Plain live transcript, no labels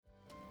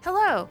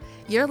Hello,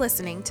 you're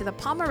listening to the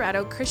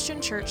Pomerado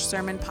Christian Church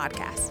Sermon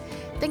Podcast.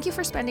 Thank you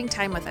for spending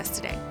time with us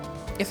today.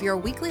 If you're a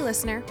weekly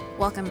listener,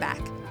 welcome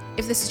back.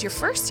 If this is your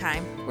first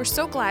time, we're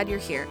so glad you're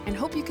here and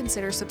hope you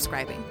consider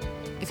subscribing.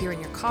 If you're in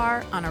your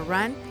car, on a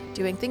run,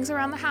 doing things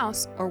around the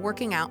house, or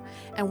working out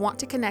and want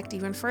to connect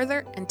even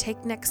further and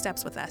take next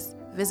steps with us,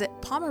 visit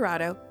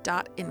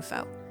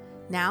pomerado.info.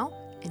 Now,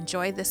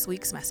 enjoy this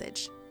week's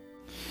message.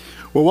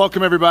 Well,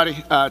 welcome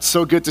everybody. It's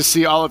so good to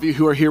see all of you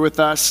who are here with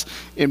us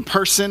in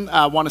person.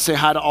 I want to say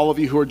hi to all of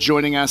you who are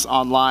joining us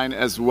online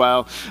as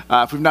well.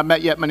 If we've not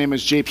met yet, my name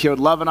is JP. I would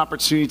love an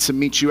opportunity to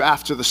meet you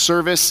after the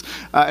service.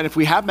 And if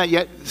we have met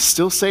yet,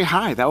 still say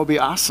hi. That would be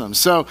awesome.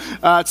 So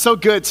it's so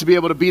good to be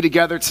able to be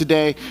together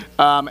today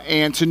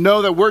and to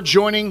know that we're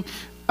joining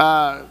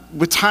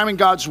with time in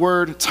God's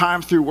Word,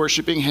 time through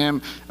worshiping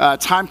Him,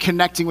 time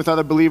connecting with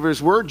other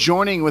believers. We're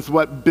joining with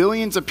what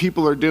billions of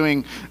people are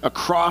doing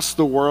across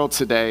the world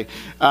today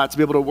to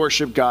be able to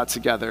worship God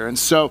together. And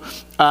so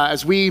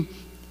as we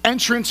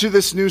enter into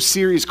this new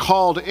series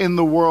called In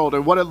the World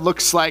and what it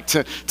looks like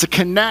to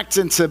connect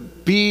and to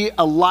be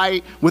a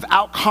light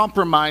without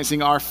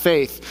compromising our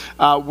faith,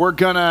 we're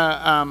going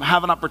to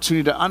have an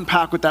opportunity to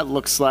unpack what that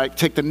looks like,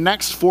 take the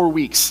next 4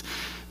 weeks.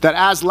 That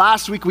as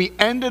last week we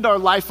ended our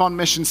Life on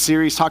Mission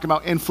series talking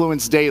about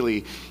influence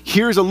daily,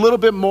 here's a little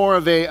bit more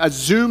of a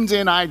zoomed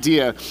in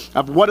idea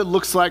of what it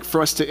looks like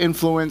for us to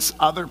influence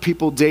other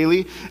people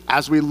daily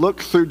as we look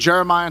through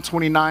Jeremiah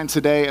 29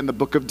 today and the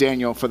book of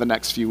Daniel for the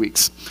next few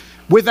weeks.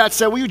 With that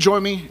said, will you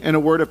join me in a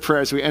word of prayer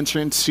as we enter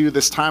into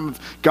this time of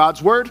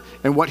God's Word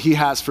and what He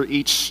has for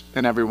each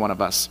and every one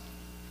of us.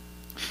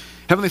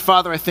 Heavenly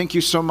Father, I thank you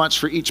so much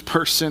for each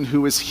person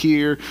who is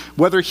here,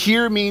 whether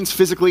here means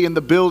physically in the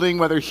building,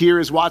 whether here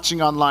is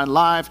watching online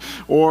live,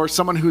 or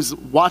someone who's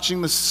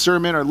watching the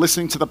sermon or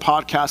listening to the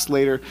podcast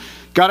later.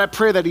 God, I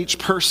pray that each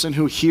person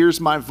who hears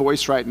my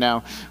voice right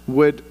now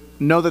would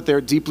know that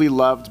they're deeply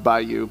loved by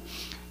you.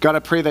 God, I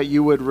pray that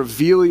you would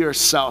reveal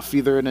yourself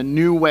either in a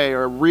new way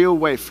or a real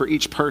way for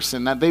each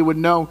person, that they would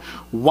know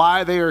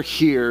why they are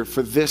here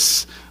for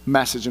this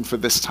message and for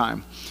this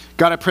time.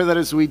 God, I pray that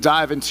as we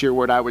dive into your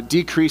word, I would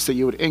decrease, that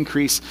you would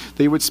increase,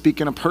 that you would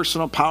speak in a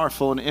personal,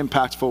 powerful, and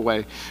impactful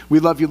way. We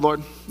love you,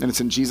 Lord, and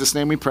it's in Jesus'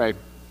 name we pray.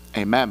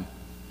 Amen.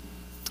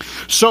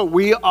 So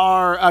we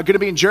are going to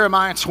be in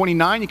Jeremiah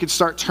 29. You can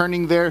start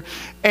turning there.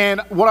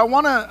 And what I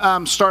want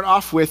to start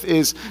off with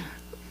is,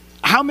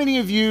 how many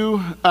of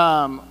you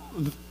are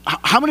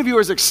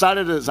as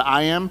excited as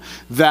I am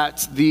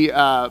that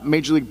the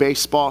Major League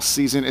Baseball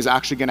season is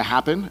actually going to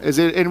happen? Is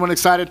anyone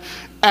excited?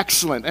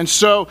 Excellent. And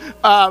so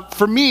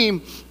for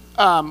me,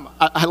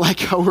 I like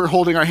how we're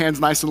holding our hands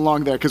nice and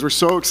long there because we're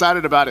so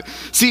excited about it.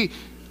 See,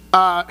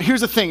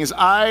 here's the thing is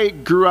I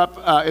grew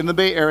up in the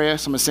Bay Area,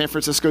 so I'm a San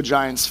Francisco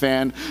Giants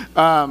fan.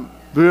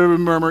 Boo,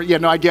 murmur. Yeah,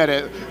 no, I get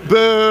it.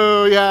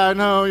 Boo, yeah,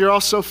 no, you're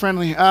all so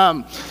friendly.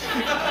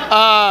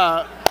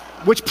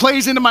 Which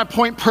plays into my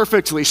point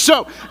perfectly.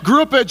 So,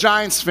 grew up a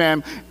Giants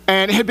fan,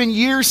 and it had been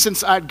years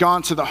since I'd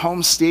gone to the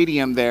home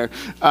stadium there.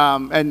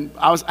 And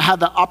I had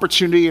the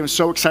opportunity, and was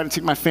so excited to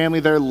take my family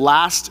there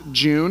last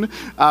June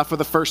for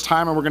the first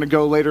time, and we're gonna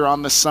go later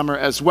on this summer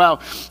as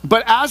well.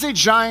 But as a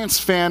Giants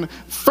fan,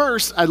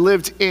 first, I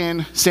lived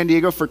in San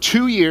Diego for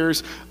 2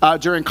 years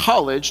during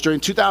college,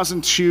 during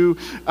 2002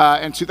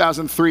 and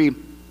 2003.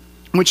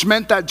 Which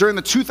meant that during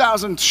the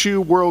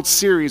 2002 World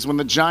Series, when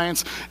the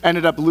Giants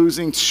ended up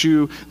losing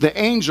to the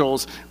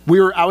Angels,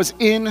 I was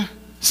in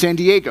San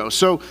Diego.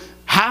 So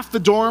half the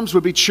dorms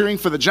would be cheering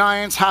for the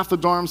Giants, half the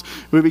dorms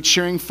would be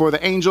cheering for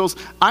the Angels.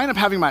 I ended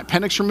up having my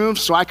appendix removed,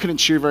 so I couldn't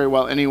cheer very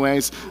well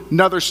anyways.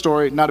 Another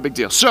story, not a big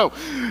deal. So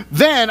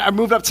then I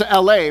moved up to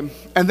LA,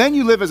 and then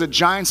you live as a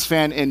Giants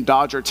fan in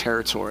Dodger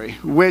territory,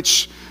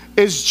 which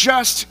is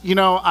just,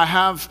 I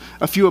have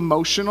a few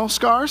emotional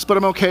scars, but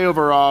I'm okay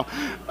overall.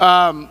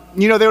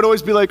 They would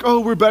always be like, oh,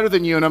 we're better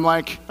than you. And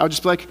I would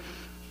just be like,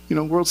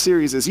 World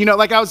Series is,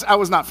 I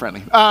was not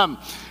friendly.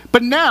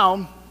 But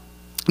now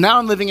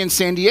I'm living in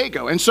San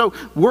Diego. And so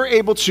we're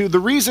able to, the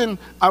reason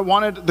I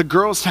wanted the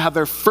girls to have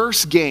their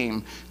first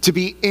game to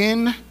be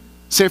in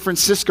San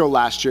Francisco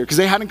last year, because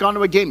they hadn't gone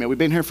to a game yet. We've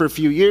been here for a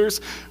few years,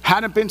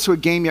 hadn't been to a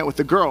game yet with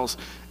the girls.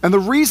 And the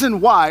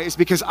reason why is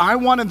because I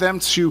wanted them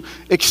to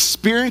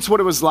experience what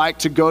it was like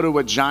to go to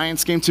a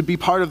Giants game, to be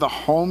part of the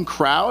home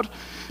crowd.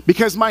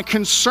 Because my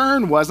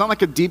concern was, not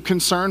like a deep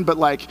concern, but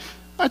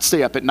I'd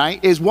stay up at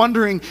night, is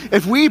wondering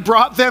if we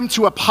brought them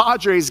to a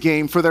Padres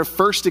game for their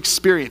first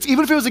experience,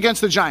 even if it was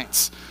against the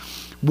Giants,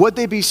 would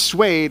they be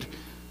swayed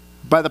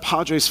by the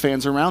Padres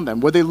fans around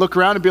them? Would they look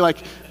around and be like,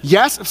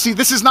 yes? See,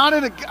 this is not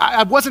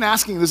I wasn't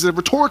asking, this is a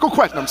rhetorical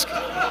question. I'm just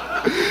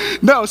kidding.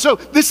 No, so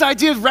this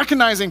idea of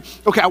recognizing,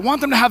 okay, I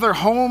want them to have their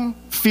home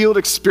field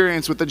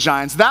experience with the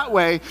Giants. That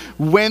way,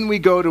 when we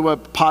go to a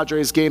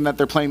Padres game that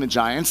they're playing the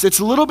Giants, it's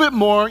a little bit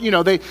more,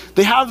 they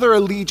have their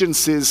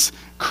allegiances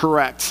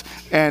correct.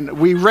 And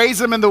we raise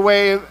them in the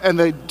way, and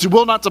they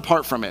will not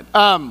depart from it.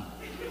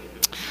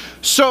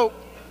 So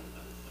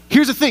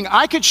here's the thing,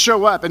 I could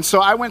show up, and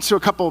so I went to a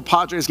couple of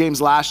Padres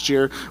games last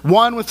year,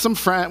 one with a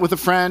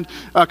friend,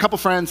 a couple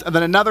friends, and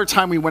then another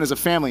time we went as a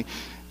family.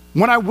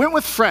 When I went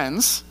with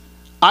friends,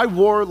 I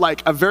wore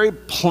like a very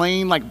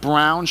plain like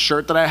brown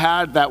shirt that I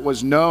had that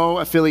was no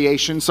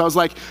affiliation. So I was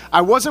like,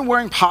 I wasn't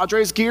wearing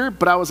Padres gear,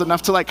 but I was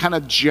enough to like kind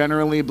of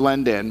generally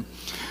blend in.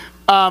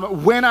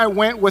 When I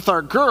went with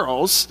our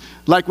girls,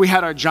 like we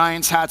had our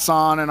Giants hats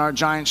on and our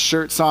Giants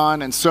shirts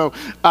on. And so,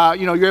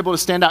 you're able to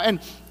stand out. And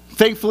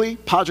thankfully,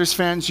 Padres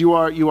fans, you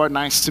are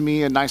nice to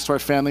me and nice to our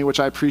family, which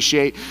I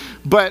appreciate.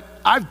 But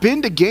I've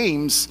been to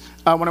games.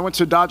 When I went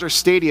to Dodger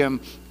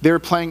Stadium, they were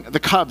playing the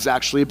Cubs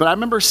actually. But I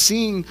remember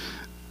seeing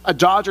a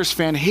Dodgers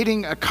fan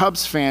hitting a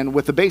Cubs fan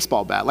with a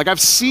baseball bat. Like I've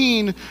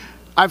seen,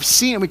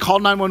 we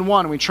called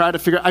 911 and we tried to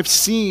figure, I've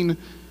seen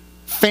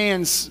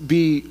fans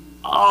be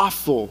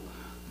awful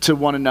to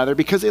one another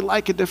because they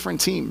like a different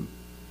team.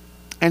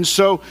 And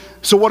so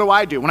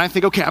what do? When I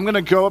think, okay, I'm going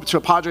to go up to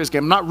a Padres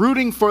game, I'm not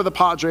rooting for the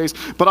Padres,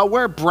 but I'll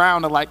wear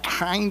brown to like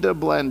kind of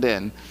blend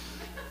in.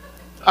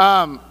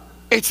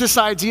 It's this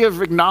idea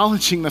of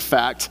acknowledging the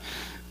fact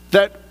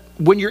that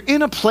when you're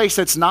in a place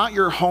that's not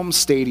your home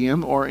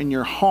stadium or in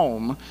your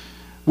home,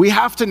 we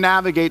have to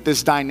navigate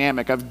this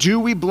dynamic of, do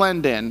we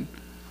blend in?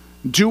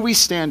 Do we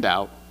stand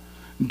out?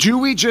 Do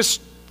we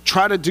just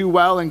try to do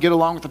well and get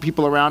along with the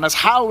people around us?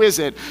 How is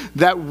it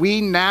that we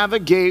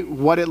navigate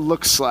what it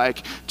looks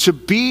like to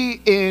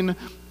be in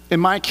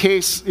my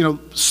case,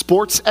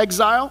 sports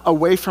exile,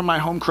 away from my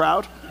home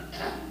crowd?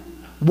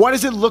 What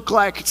does it look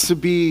like to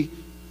be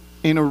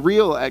in a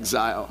real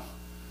exile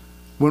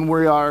when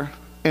we are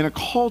in a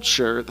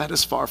culture that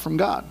is far from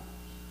God?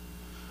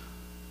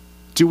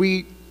 Do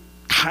we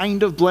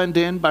kind of blend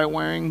in by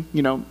wearing,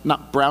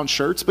 not brown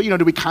shirts, but,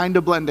 do we kind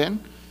of blend in?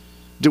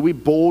 Do we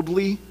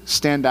boldly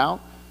stand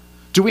out?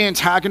 Do we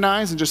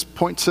antagonize and just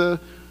point to,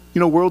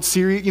 World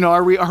Series?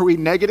 Are we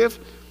negative?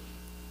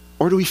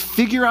 Or do we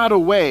figure out a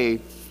way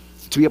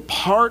to be a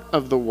part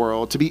of the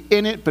world, to be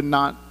in it but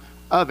not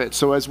of it?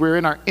 So as we're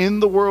in our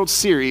In the World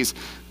series,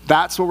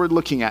 that's what we're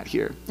looking at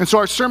here. And so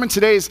our sermon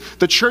today is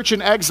the church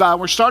in exile.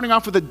 We're starting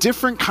off with a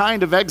different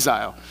kind of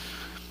exile,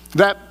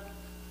 that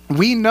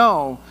we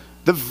know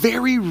the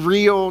very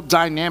real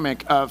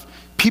dynamic of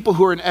people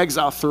who are in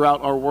exile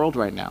throughout our world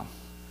right now.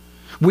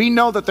 We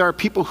know that there are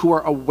people who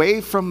are away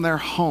from their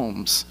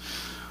homes,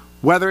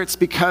 whether it's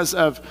because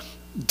of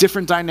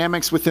different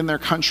dynamics within their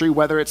country,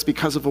 whether it's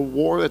because of a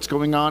war that's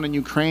going on in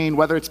Ukraine,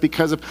 whether it's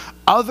because of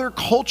other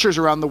cultures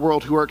around the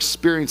world who are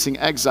experiencing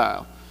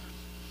exile.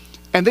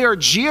 And they are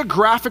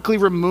geographically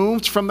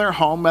removed from their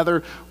home,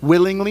 whether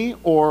willingly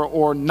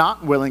or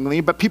not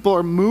willingly, but people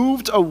are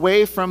moved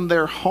away from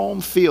their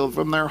home field,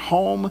 from their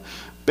home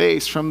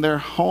base, from their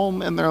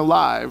home and their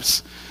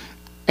lives,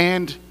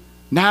 and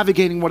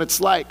navigating what it's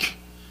like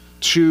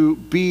to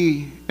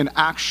be in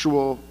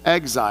actual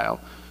exile,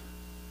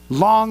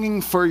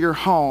 longing for your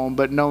home,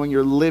 but knowing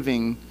you're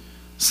living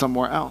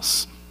somewhere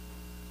else.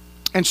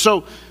 And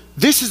so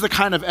this is the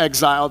kind of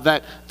exile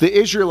that the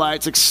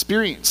Israelites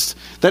experienced.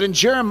 That in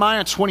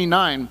Jeremiah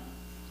 29,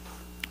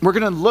 we're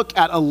going to look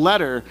at a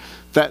letter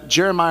that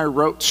Jeremiah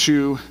wrote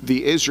to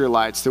the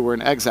Israelites that were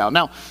in exile.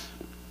 Now,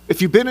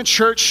 if you've been in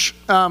church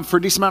for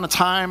a decent amount of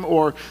time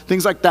or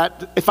things like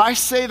that, if I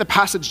say the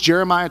passage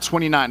Jeremiah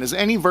 29, does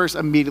any verse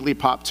immediately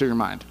pop to your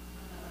mind?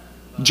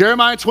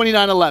 Jeremiah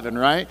 29:11,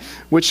 right?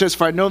 Which says,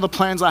 "For I know the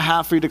plans I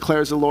have for you,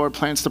 declares the Lord,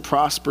 plans to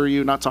prosper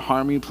you, not to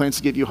harm you, plans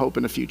to give you hope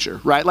in the future,"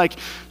 right? Like,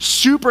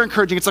 super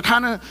encouraging. It's the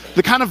kind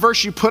of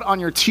verse you put on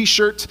your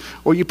t-shirt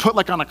or you put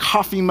like on a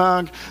coffee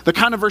mug, the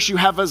kind of verse you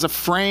have as a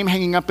frame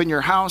hanging up in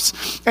your house.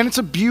 And it's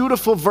a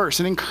beautiful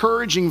verse, an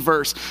encouraging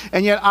verse.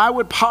 And yet I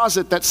would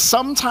posit that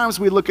sometimes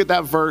we look at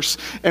that verse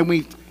and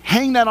we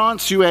hang that on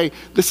to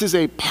this is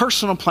a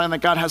personal plan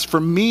that God has for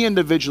me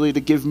individually to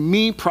give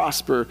me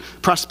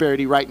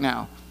prosperity right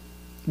now.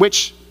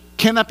 Which,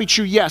 can that be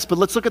true? Yes, but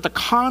let's look at the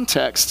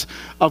context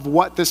of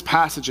what this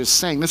passage is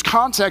saying. This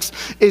context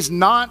is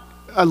not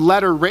a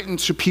letter written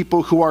to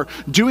people who are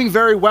doing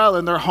very well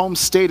in their home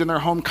state, in their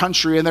home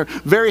country, and they're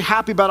very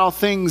happy about all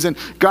things, and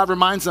God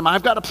reminds them,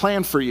 I've got a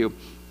plan for you.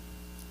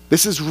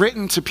 This is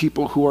written to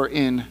people who are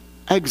in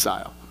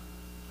exile.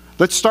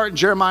 Let's start in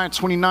Jeremiah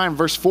 29,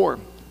 verse 4.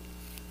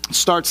 It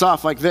starts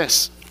off like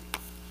this.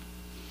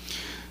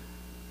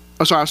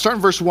 I'll start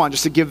in verse 1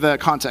 just to give the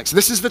context.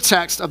 This is the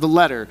text of the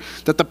letter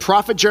that the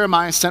prophet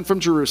Jeremiah sent from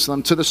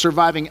Jerusalem to the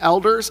surviving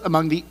elders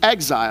among the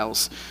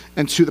exiles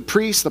and to the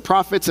priests, the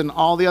prophets, and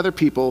all the other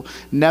people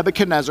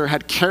Nebuchadnezzar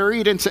had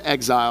carried into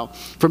exile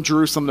from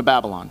Jerusalem to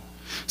Babylon.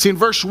 See, in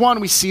verse 1,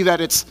 we see that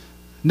it's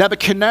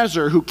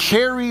Nebuchadnezzar who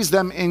carries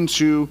them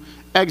into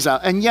exile.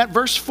 And yet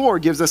verse 4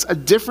 gives us a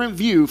different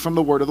view from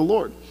the word of the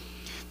Lord.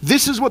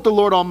 This is what the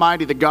Lord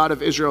Almighty, the God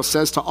of Israel,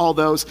 says to all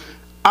those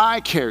I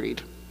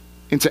carried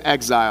into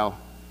exile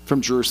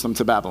from Jerusalem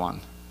to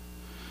Babylon.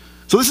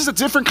 So this is a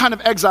different kind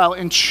of exile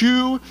in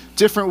two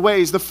different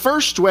ways. The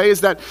first way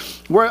is that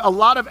where a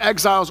lot of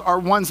exiles are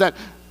ones that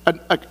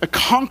a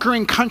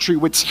conquering country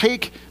would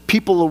take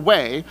people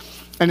away,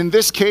 And in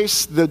this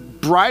case, the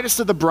brightest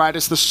of the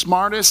brightest, the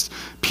smartest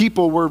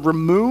people were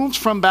removed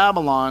from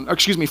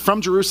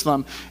from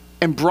Jerusalem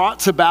and brought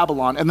to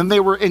Babylon. And then they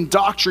were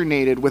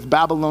indoctrinated with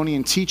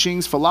Babylonian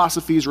teachings,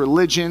 philosophies,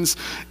 religions,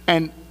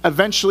 and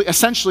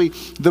essentially,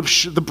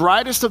 the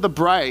brightest of the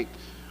bright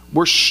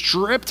were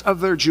stripped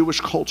of their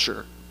Jewish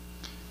culture.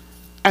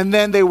 And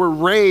then they were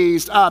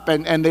raised up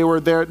and they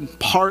were there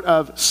part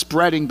of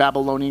spreading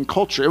Babylonian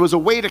culture. It was a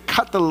way to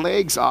cut the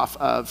legs off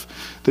of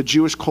the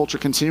Jewish culture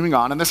continuing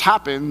on. And this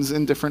happens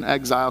in different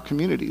exile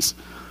communities.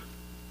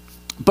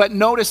 But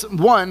notice,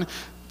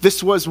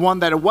 this was one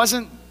that it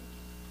wasn't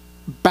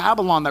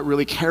Babylon that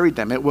really carried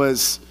them. It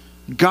was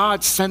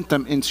God sent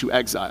them into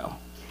exile.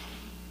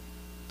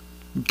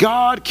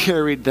 God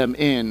carried them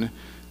in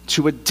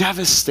to a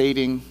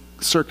devastating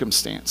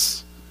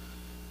circumstance.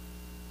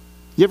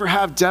 You ever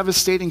have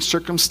devastating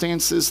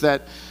circumstances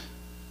that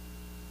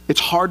it's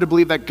hard to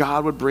believe that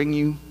God would bring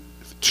you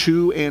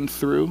to and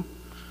through?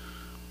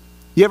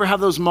 You ever have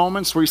those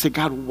moments where you say,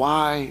 God,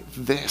 why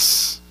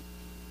this?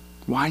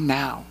 Why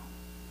now?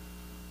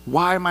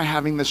 Why am I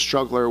having this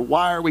struggle? Or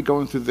why are we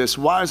going through this?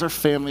 Why is our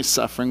family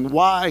suffering?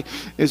 Why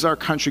is our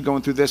country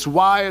going through this?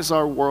 Why is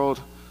our world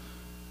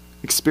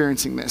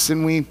experiencing this?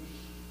 And we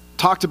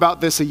talked about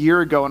this a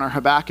year ago in our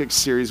Habakkuk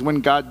series, when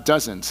God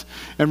doesn't,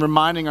 and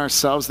reminding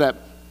ourselves that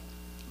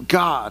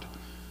God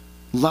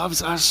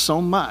loves us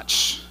so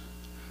much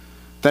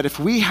that if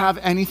we have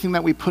anything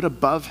that we put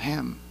above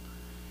him,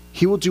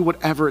 he will do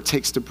whatever it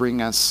takes to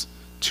bring us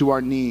to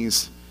our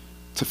knees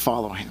to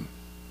follow him.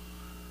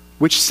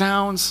 Which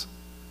sounds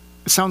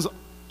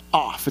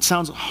off. It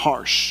sounds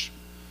harsh.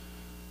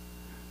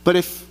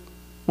 But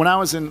when I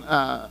was in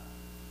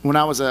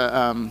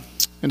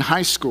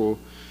high school,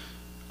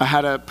 I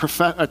had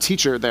a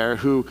teacher there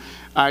who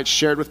I'd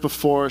shared with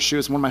before. She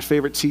was one of my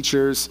favorite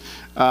teachers,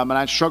 and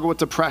I struggled with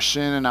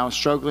depression, and I was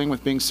struggling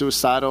with being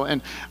suicidal.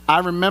 And I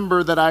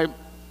remember that I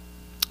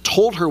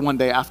told her one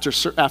day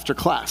after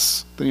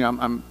class that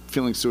I'm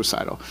feeling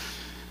suicidal.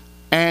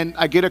 And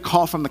I get a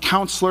call from the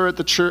counselor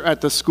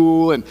at the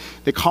school, and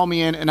they call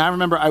me in. And I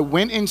remember I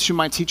went into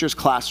my teacher's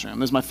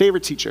classroom. This is my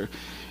favorite teacher,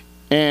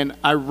 and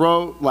I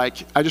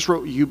just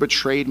wrote "You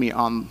betrayed me"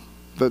 on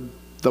the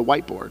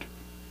whiteboard.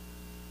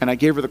 And I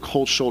gave her the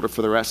cold shoulder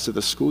for the rest of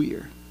the school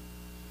year.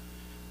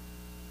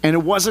 And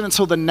it wasn't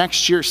until the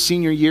next year,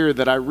 senior year,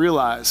 that I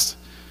realized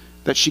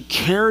that she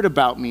cared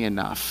about me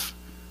enough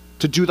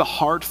to do the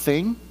hard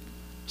thing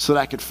so that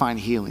I could find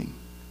healing.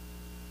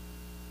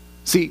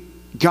 See,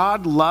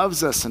 God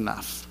loves us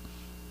enough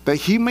that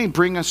he may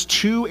bring us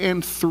to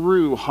and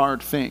through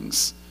hard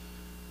things.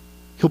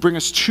 He'll bring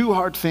us to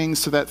hard things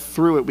so that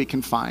through it we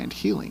can find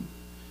healing.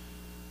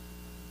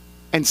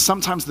 And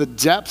sometimes the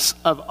depths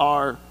of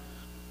our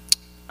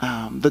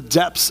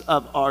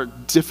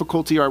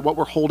difficulty, or what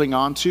we're holding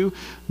on to,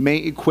 may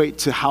equate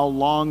to how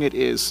long it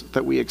is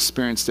that we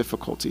experience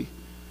difficulty.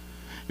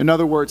 In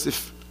other words,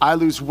 if I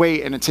lose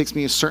weight and it takes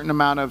me a certain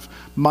amount of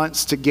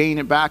months to gain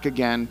it back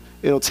again,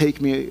 it'll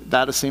take me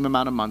that same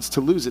amount of months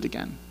to lose it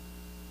again.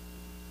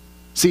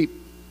 See,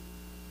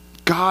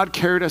 God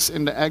carried us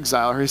into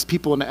exile, or his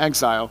people into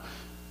exile,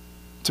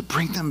 to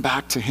bring them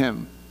back to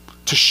him,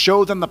 to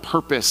show them the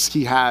purpose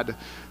he had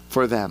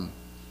for them.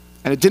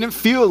 And it didn't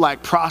feel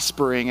like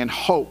prospering and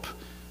hope.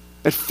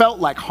 It felt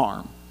like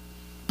harm.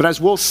 But as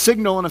we'll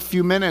signal in a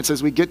few minutes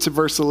as we get to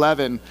verse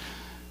 11,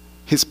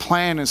 his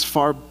plan is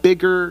far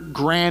bigger,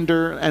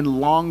 grander, and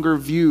longer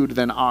viewed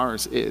than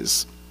ours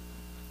is.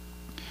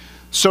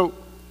 So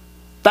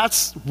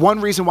that's one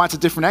reason why it's a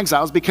different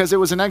exile, is because it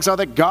was an exile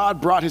that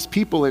God brought his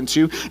people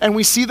into. And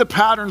we see the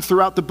pattern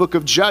throughout the book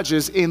of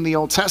Judges in the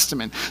Old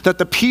Testament, that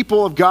the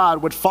people of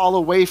God would fall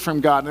away from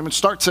God and would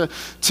start to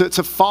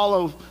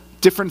follow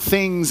different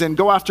things and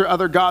go after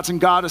other gods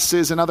and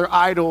goddesses and other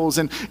idols,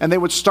 and they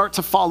would start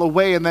to fall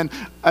away, and then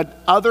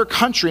another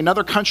country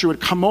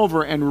would come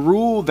over and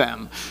rule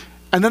them.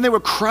 And then they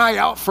would cry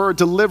out for a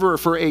deliverer,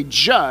 for a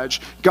judge.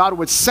 God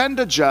would send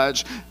a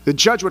judge. The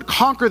judge would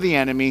conquer the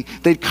enemy.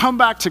 They'd come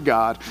back to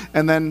God,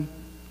 and then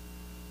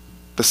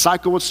the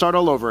cycle would start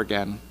all over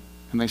again,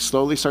 and they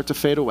slowly start to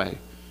fade away.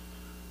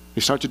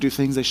 They start to do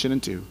things they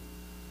shouldn't do.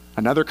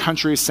 Another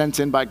country is sent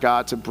in by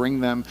God to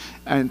bring them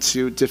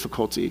into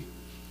difficulty.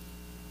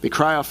 They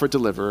cry out for a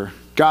deliverer.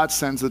 God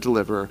sends the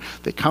deliverer.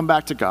 They come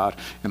back to God,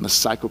 and the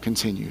cycle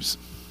continues.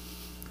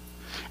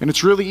 And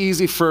it's really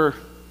easy for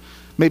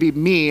maybe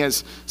me,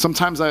 as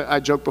sometimes I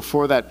joked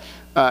before that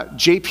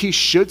JP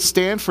should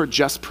stand for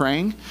just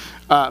praying,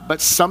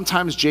 but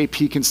sometimes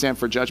JP can stand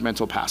for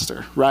judgmental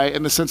pastor, right?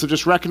 In the sense of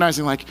just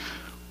recognizing, like,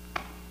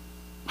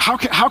 how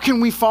can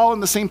we fall in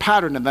the same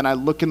pattern? And then I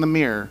look in the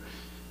mirror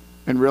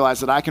and realize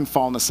that I can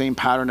fall in the same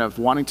pattern of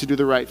wanting to do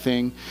the right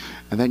thing,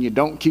 and then you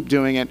don't keep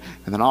doing it,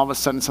 and then all of a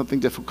sudden something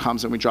difficult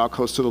comes and we draw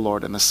close to the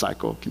Lord, and the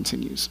cycle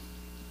continues.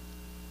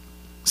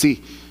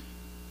 See,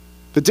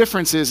 the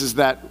difference is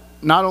that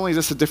not only is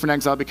this a different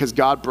exile because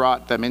God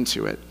brought them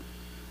into it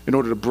in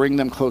order to bring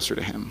them closer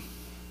to him,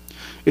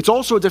 it's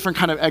also a different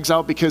kind of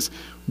exile because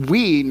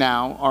we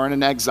now are in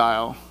an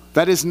exile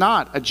that is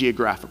not a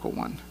geographical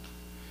one.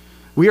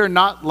 We are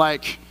not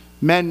like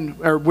men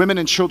or women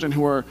and children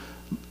who are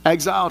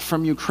exiled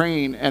from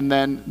Ukraine, and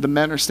then the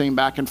men are staying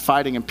back and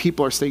fighting, and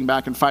people are staying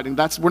back and fighting.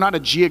 We're not a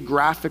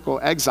geographical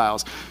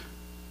exiles.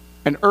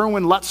 And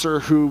Erwin Lutzer,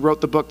 who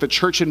wrote the book, The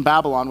Church in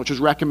Babylon, which was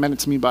recommended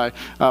to me by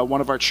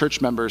one of our church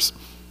members,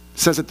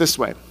 says it this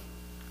way: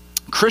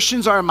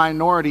 Christians are a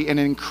minority in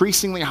an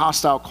increasingly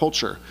hostile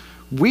culture.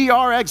 We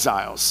are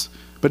exiles,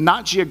 but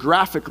not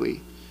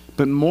geographically,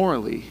 but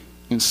morally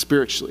and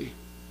spiritually.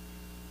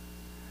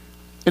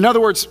 In other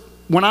words,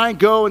 when I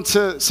go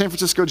into San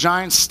Francisco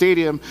Giants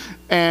Stadium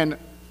and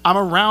I'm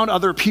around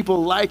other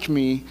people like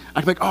me,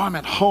 I can be like, oh, I'm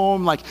at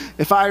home. Like,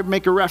 if I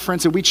make a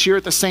reference and we cheer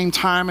at the same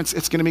time, it's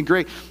going to be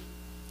great.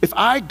 If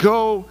I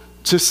go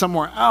to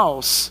somewhere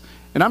else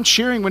and I'm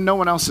cheering when no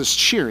one else is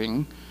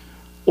cheering,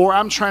 or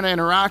I'm trying to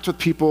interact with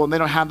people and they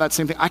don't have that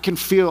same thing, I can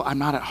feel I'm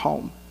not at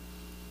home.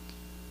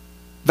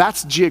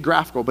 That's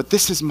geographical, but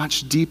this is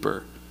much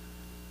deeper.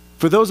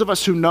 For those of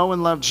us who know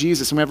and love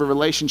Jesus and we have a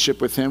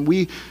relationship with him,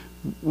 we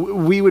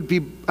would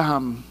be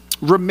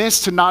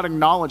remiss to not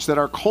acknowledge that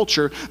our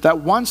culture that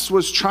once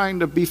was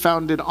trying to be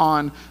founded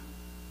on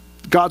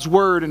God's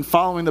word and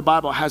following the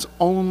Bible has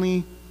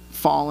only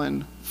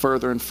fallen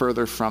further and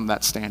further from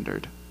that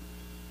standard.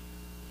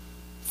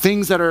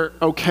 Things that are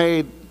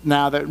okay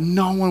now that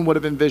no one would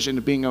have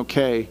envisioned being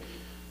okay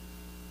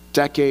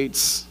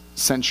decades,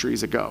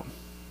 centuries ago.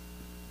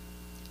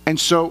 And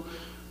so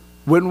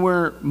when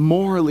we're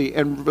morally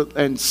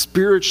and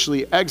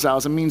spiritually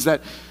exiles, it means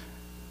that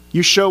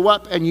you show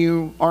up and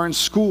you are in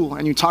school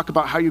and you talk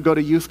about how you go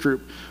to youth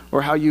group,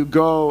 or how you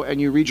go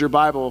and you read your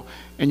Bible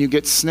and you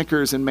get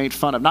Snickers and made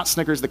fun of. Not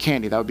Snickers the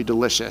candy, that would be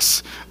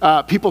delicious.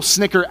 People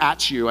snicker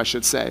at you, I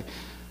should say,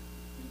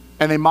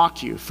 and they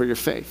mock you for your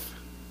faith.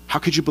 How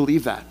could you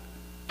believe that?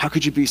 How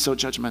could you be so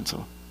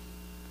judgmental?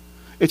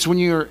 It's when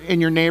you're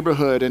in your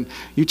neighborhood and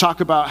you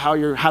talk about how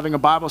you're having a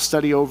Bible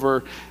study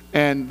over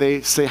and they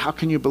say, how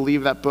can you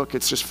believe that book?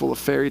 It's just full of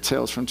fairy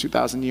tales from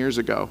 2,000 years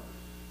ago.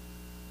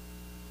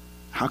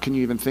 How can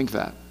you even think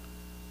that?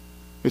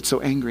 It's so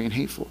angry and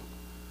hateful.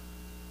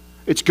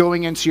 It's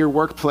going into your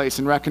workplace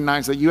and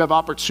recognize that you have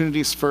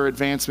opportunities for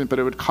advancement, but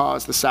it would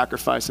cause the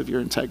sacrifice of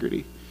your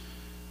integrity.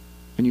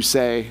 And you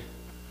say,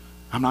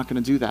 I'm not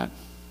going to do that.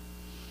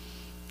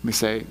 And they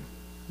say,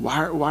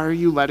 why are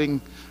you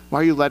letting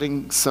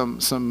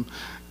some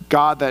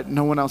God that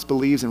no one else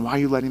believes in, why are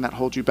you letting that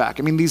hold you back?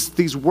 I mean,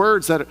 these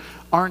words that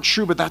aren't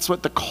true, but that's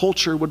what the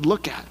culture would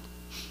look at.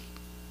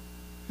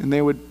 And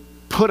they would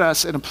put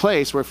us in a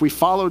place where if we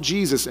follow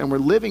Jesus and we're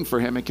living for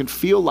him, it can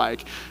feel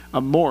like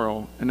a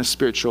moral and a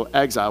spiritual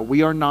exile.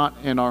 We are not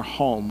in our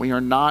home. We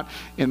are not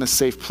in the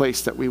safe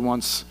place that we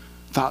once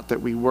thought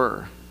that we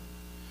were.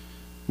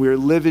 We are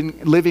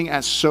living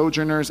as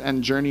sojourners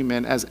and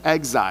journeymen, as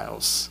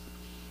exiles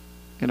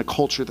in a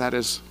culture that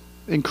is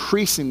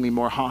increasingly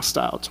more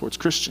hostile towards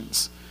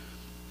Christians.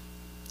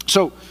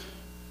 So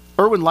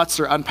Erwin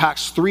Lutzer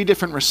unpacks 3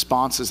 different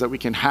responses that we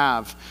can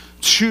have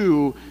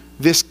to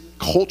this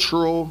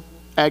cultural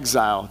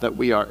exile that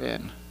we are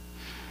in.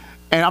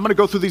 And I'm going to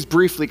go through these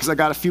briefly because I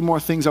got a few more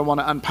things I want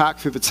to unpack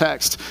through the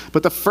text.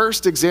 But the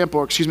first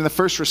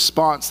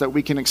response that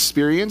we can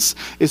experience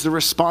is the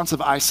response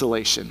of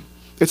isolation.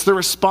 It's the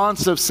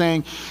response of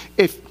saying,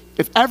 if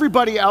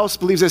everybody else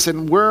believes this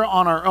and we're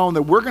on our own,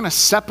 that we're going to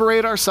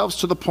separate ourselves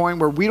to the point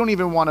where we don't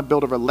even want to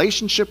build a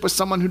relationship with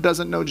someone who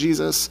doesn't know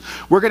Jesus.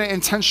 We're going to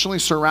intentionally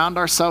surround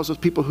ourselves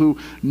with people who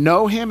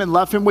know him and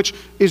love him, which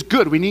is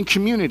good. We need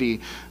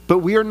community. But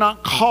we are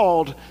not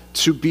called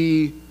to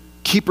be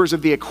keepers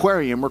of the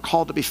aquarium. We're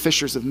called to be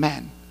fishers of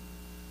men.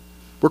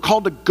 We're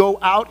called to go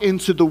out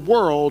into the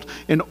world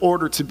in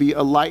order to be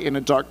a light in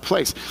a dark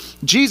place.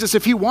 Jesus,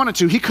 if he wanted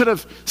to, he could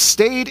have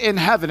stayed in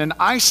heaven and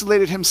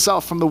isolated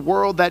himself from the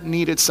world that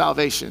needed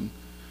salvation.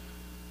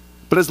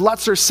 But as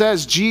Lutzer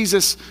says,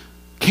 Jesus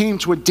came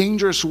to a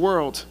dangerous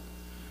world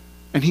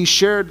and he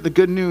shared the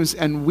good news,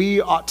 and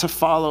we ought to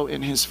follow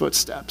in his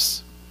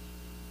footsteps.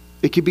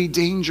 It could be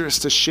dangerous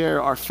to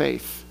share our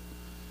faith.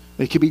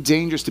 It could be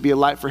dangerous to be a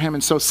light for him.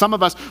 And so some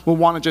of us will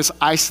want to just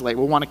isolate.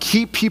 We'll want to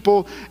keep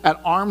people at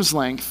arm's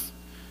length.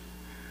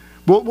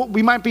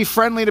 We might be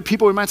friendly to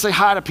people. We might say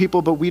hi to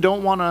people, but we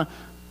don't want to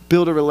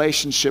build a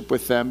relationship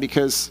with them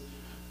because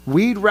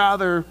we'd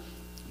rather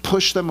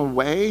push them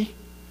away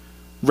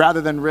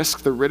rather than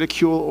risk the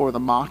ridicule or the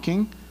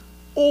mocking.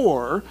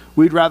 Or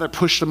we'd rather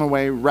push them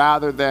away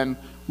rather than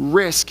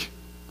risk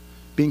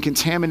being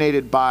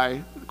contaminated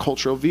by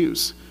cultural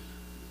views.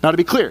 Now, to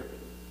be clear,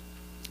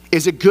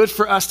 is it good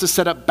for us to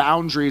set up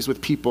boundaries with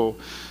people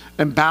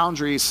and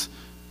boundaries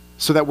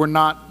so that we're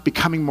not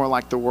becoming more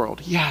like the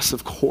world? Yes,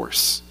 of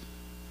course.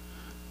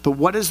 But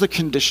what is the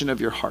condition of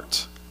your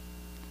heart?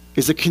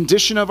 Is the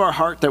condition of our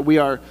heart that we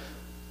are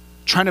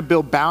trying to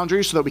build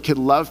boundaries so that we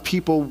can love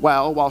people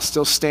well while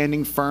still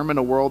standing firm in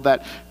a world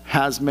that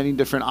has many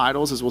different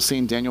idols, as we'll see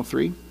in Daniel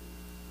 3?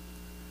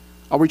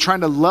 Are we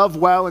trying to love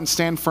well and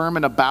stand firm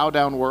in a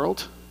bow-down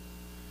world?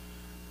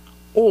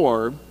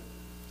 Or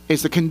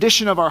is the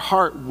condition of our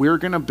heart, we're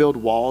going to build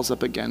walls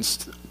up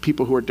against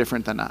people who are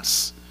different than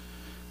us,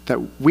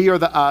 that we are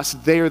the us,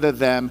 they are the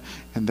them,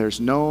 and there's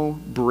no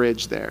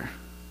bridge there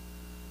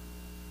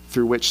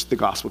through which the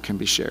gospel can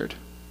be shared?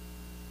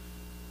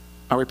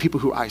 Are we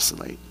people who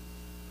isolate?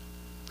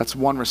 That's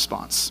one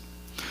response.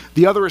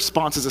 The other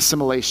response is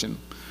assimilation.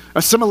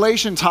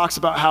 Assimilation talks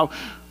about how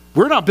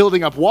we're not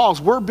building up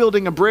walls, we're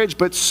building a bridge,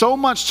 but so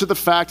much to the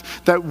fact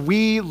that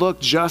we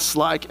look just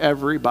like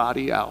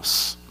everybody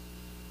else.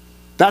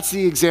 That's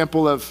the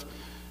example of,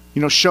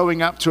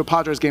 showing up to a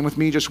Padres game with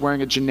me just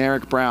wearing a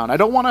generic brown. I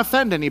don't want to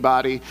offend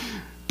anybody,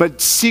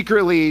 but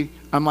secretly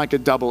I'm like a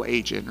double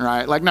agent,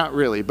 right? Like, not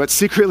really, but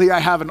secretly I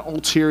have an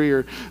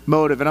ulterior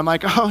motive. And I'm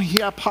like, oh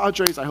yeah,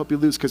 Padres, I hope you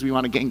lose because we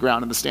want to gain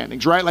ground in the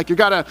standings, right? Like, you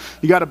gotta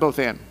both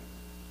in.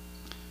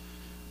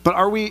 But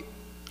are we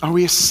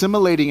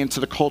assimilating into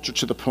the culture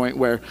to the point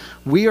where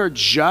we are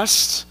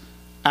just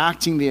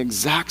acting the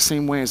exact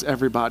same way as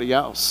everybody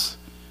else?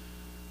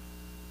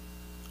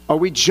 Are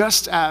we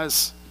just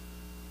as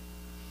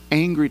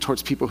angry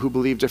towards people who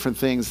believe different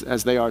things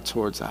as they are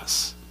towards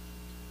us?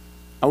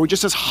 Are we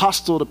just as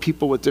hostile to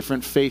people with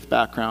different faith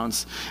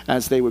backgrounds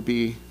as they would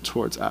be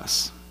towards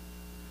us?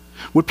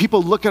 Would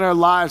people look at our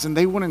lives and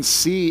they wouldn't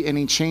see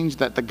any change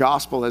that the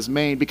gospel has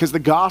made? Because the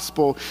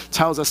gospel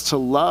tells us to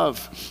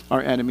love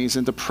our enemies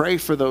and to pray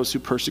for those who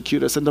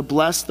persecute us and to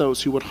bless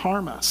those who would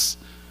harm us.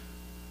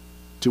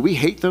 Do we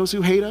hate those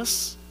who hate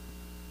us?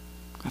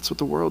 That's what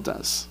the world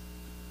does.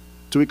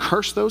 Do we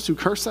curse those who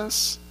curse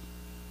us?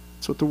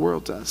 That's what the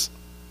world does.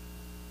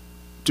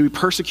 Do we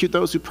persecute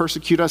those who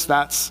persecute us?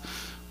 That's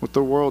what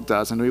the world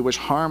does. And do we wish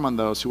harm on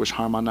those who wish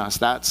harm on us?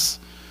 That's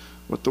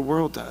what the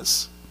world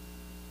does.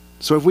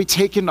 So if we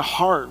take into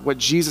heart what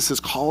Jesus has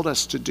called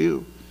us to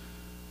do,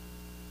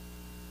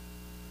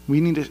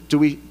 we need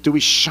to, do we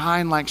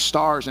shine like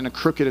stars in a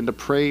crooked and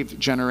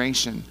depraved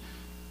generation?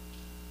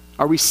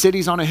 Are we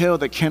cities on a hill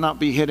that cannot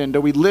be hidden?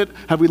 Have we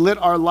lit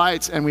our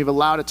lights and we've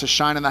allowed it to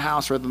shine in the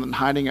house rather than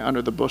hiding it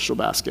under the bushel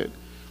basket?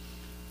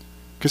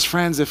 Because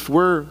friends, if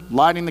we're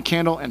lighting the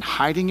candle and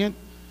hiding it,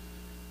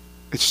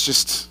 it's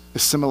just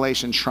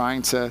assimilation,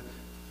 trying to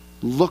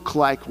look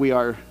like we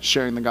are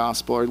sharing the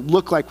gospel or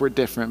look like we're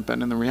different,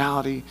 but in the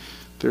reality,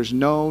 there's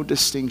no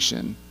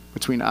distinction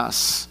between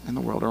us and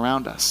the world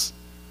around us.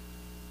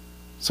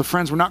 So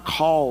friends, we're not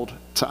called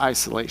to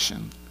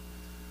isolation,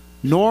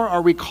 nor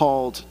are we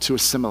called to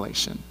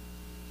assimilation.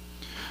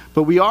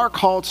 But we are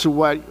called to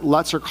what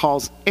Lutzer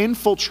calls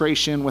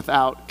infiltration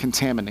without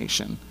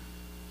contamination.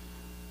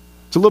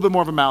 It's a little bit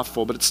more of a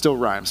mouthful, but it still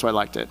rhymes, so I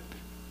liked it.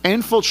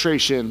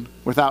 Infiltration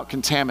without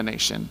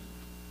contamination.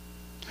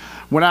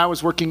 When I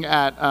was working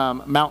at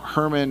Mount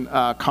Hermon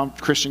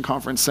Christian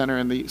Conference Center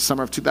in the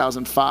summer of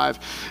 2005,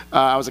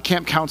 I was a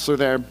camp counselor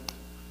there.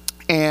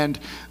 And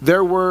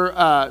there were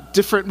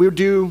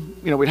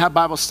we'd have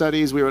Bible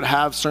studies, we would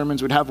have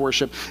sermons, we'd have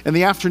worship. In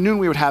the afternoon,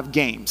 we would have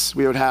games.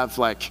 We would have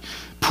like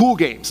pool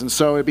games. And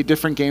so it'd be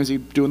different games you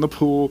do in the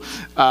pool,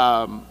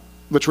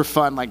 which were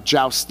fun, like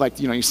joust,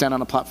 you stand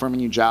on a platform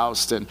and you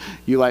joust and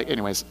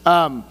anyways.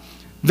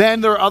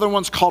 Then there are other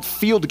ones called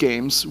field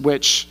games,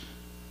 which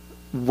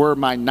were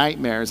my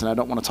nightmares, and I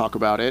don't want to talk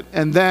about it.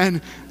 And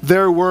then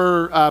there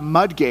were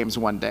mud games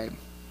one day.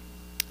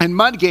 And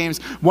mud games,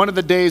 one of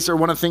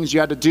the things you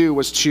had to do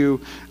was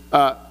to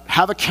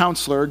have a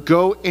counselor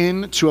go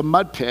into a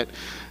mud pit.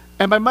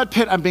 And by mud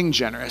pit, I'm being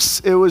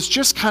generous. It was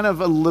just kind of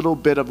a little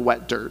bit of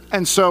wet dirt.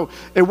 And so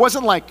it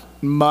wasn't like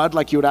mud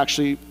like you would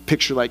actually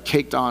picture like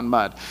caked on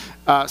mud.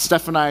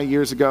 Steph and I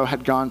years ago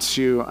had gone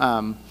to,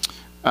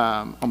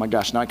 oh my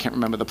gosh, now I can't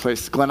remember the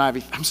place, Glen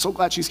Ivy. I'm so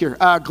glad she's here.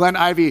 Glen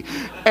Ivy.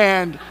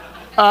 And,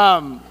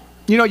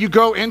 you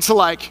go into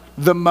like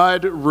the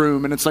mud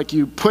room and it's like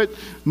you put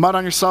mud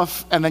on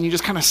yourself and then you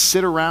just kind of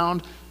sit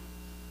around.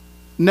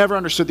 Never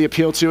understood the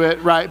appeal to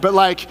it, right? But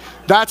like,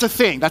 that's a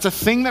thing. That's a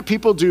thing that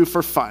people do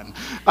for fun.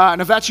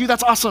 And if that's you,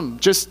 that's awesome.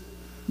 Just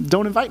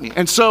don't invite me.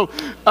 And so,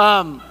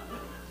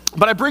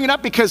 but I bring it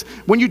up because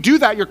when you do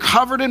that, you're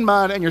covered in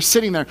mud and you're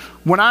sitting there.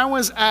 When I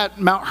was at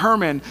Mount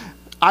Hermon,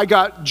 I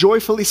got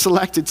joyfully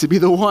selected to be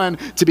the one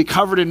to be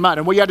covered in mud.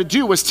 And what you had to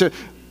do was to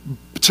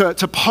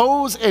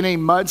pose in a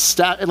mud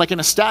like in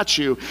a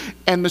statue,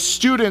 and the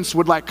students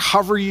would like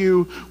cover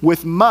you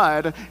with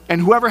mud,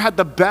 and whoever had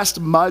the best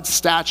mud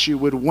statue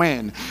would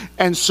win.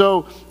 And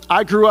so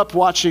I grew up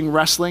watching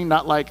wrestling,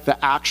 not like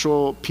the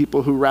actual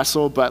people who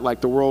wrestle, but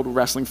like the World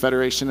Wrestling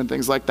Federation and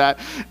things like that.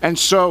 And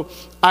so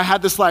I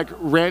had this like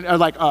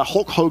a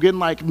Hulk Hogan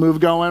like move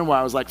going where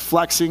I was like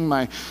flexing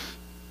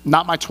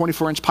not my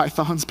 24-inch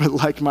pythons, but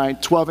like my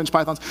 12-inch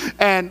pythons,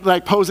 and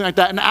like posing like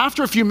that. And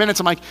after a few minutes,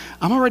 I'm like,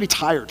 I'm already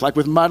tired, like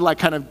with mud like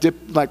kind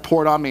of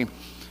poured on me.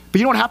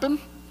 But you know what happened?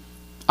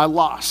 I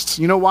lost.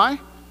 You know why?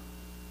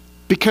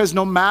 Because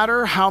no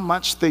matter how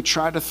much they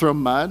tried to throw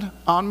mud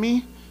on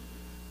me,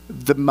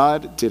 the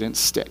mud didn't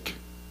stick.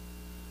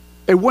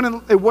 It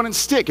wouldn't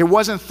stick. It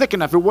wasn't thick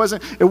enough. It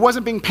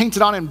wasn't being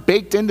painted on and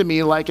baked into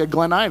me like a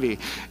Glen Ivy.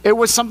 It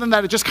was something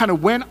that it just kind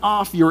of went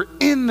off. You were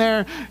in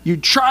there. You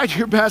tried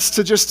your best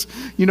to just,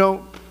 be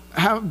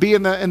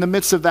in the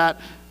midst of that,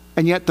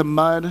 and yet the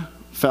mud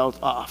fell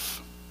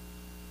off.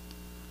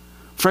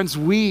 Friends,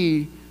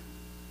 we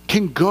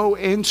can go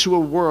into a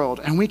world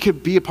and we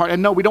could be a part.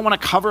 And no, we don't want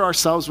to cover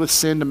ourselves with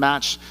sin to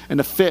match and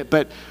to fit.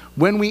 But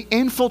when we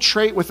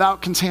infiltrate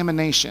without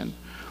contamination,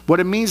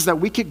 what it means is that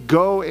we could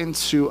go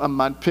into a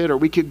mud pit, or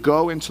we could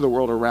go into the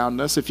world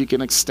around us, if you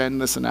can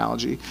extend this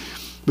analogy.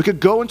 We could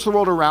go into the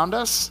world around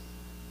us,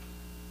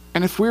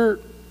 and if we're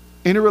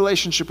in a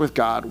relationship with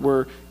God,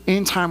 we're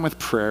in time with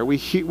prayer, we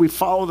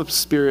follow the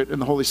Spirit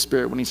and the Holy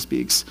Spirit when he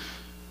speaks,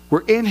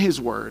 we're in his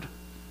word,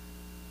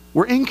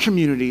 we're in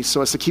community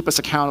so as to keep us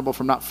accountable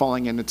from not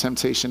falling into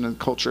temptation and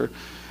culture.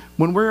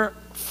 When we're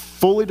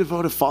fully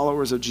devoted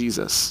followers of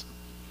Jesus,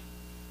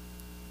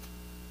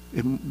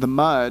 in the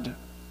mud,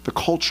 the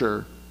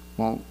culture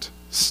won't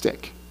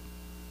stick.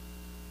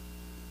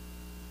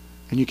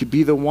 And you could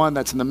be the one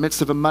that's in the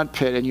midst of a mud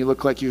pit and you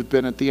look like you've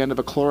been at the end of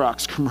a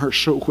Clorox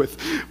commercial with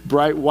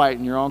bright white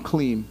and you're all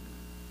clean.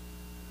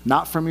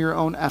 Not from your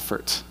own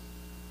effort,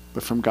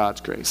 but from God's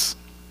grace.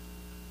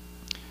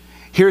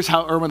 Here's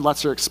how Erwin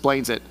Lutzer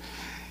explains it.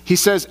 He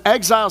says,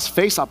 exiles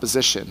face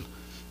opposition.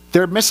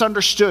 They're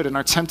misunderstood and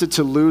are tempted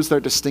to lose their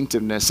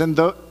distinctiveness. And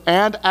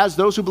as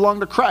those who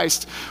belong to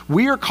Christ,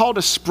 we are called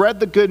to spread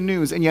the good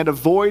news and yet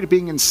avoid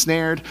being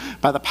ensnared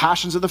by the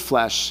passions of the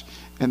flesh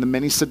and the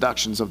many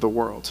seductions of the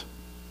world.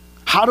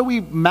 How do we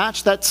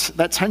match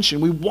that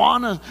tension? We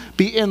want to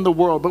be in the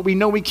world, but we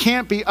know we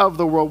can't be of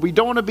the world. We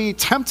don't want to be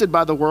tempted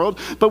by the world,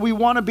 but we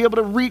want to be able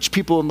to reach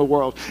people in the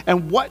world.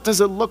 And what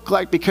does it look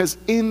like? Because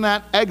in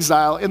that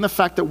exile, in the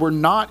fact that we're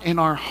not in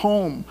our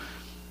home,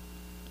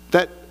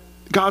 that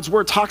God's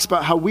word talks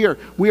about how we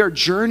are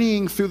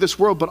journeying through this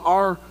world, but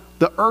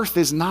the earth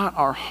is not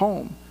our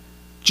home.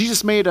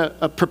 Jesus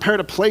prepared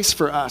a place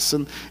for us,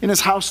 and in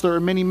his house there are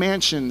many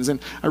mansions,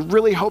 and I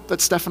really hope that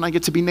Steph and I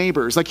get to be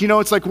neighbors.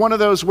 It's like one of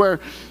those where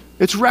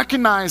it's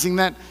recognizing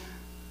that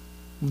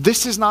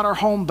this is not our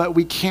home, but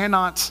we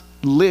cannot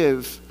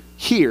live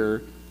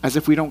here as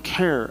if we don't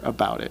care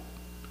about it.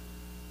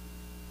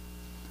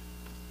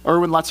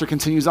 Erwin Lutzer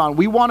continues on.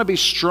 We want to be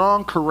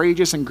strong,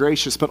 courageous, and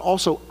gracious, but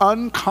also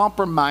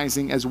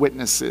uncompromising as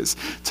witnesses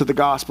to the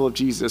gospel of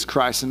Jesus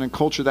Christ in a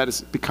culture that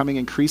is becoming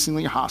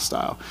increasingly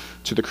hostile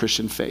to the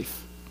Christian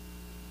faith.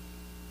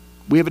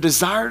 We have a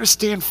desire to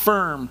stand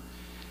firm,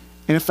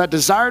 and if that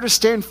desire to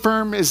stand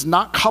firm is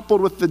not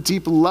coupled with the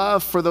deep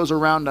love for those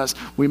around us,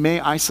 we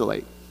may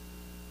isolate.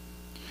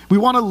 We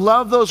want to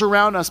love those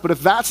around us, but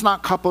if that's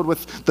not coupled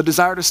with the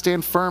desire to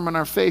stand firm in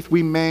our faith,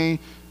 we may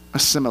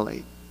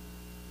assimilate.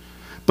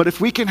 But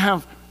if we can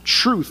have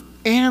truth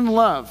and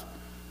love,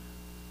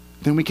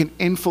 then we can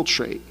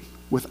infiltrate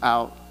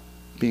without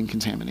being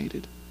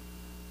contaminated.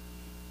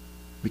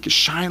 We could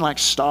shine like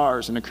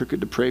stars in a crooked,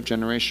 depraved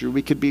generation.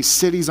 We could be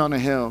cities on a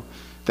hill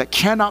that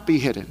cannot be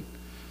hidden.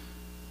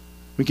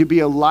 We could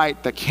be a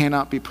light that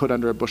cannot be put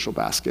under a bushel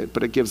basket,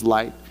 but it gives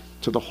light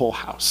to the whole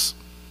house.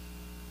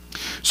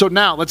 So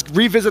now let's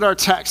revisit our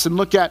text and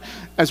look at,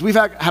 as we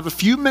have a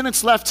few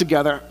minutes left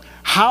together,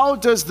 how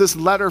does this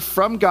letter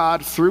from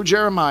God through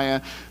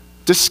Jeremiah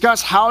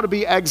discuss how to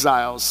be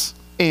exiles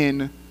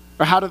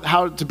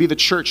how to be the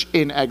church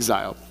in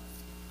exile?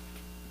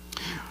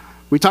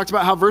 We talked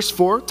about how verse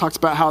 4 talks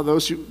about how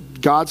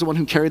God's the one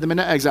who carried them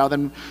into exile.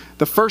 Then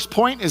the first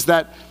point is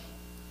that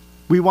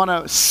we want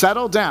to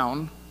settle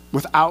down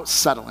without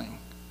settling.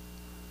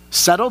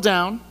 Settle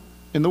down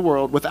in the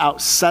world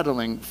without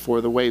settling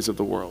for the ways of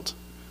the world.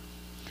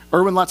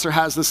 Erwin Lutzer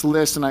has this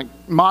list, and I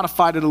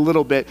modified it a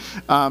little bit,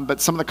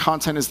 but some of the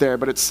content is there,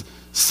 but it's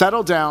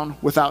settle down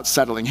without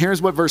settling.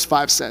 Here's what verse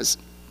 5 says.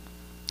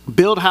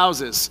 Build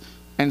houses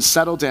and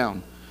settle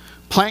down.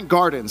 Plant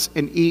gardens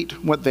and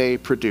eat what they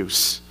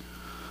produce.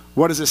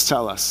 What does this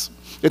tell us?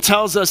 It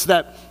tells us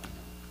that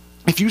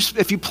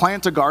if you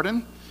plant a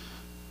garden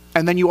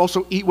and then you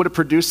also eat what it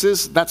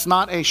produces, that's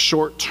not a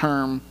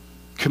short-term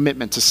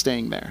commitment to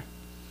staying there.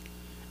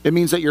 It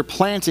means that you're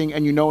planting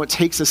and you know it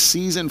takes a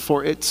season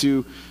for it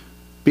to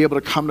be able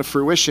to come to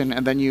fruition,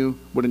 and then you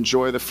would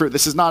enjoy the fruit.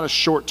 This is not a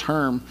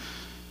short-term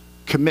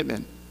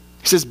commitment.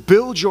 He says,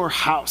 build your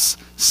house,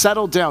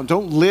 settle down.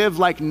 Don't live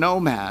like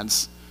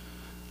nomads.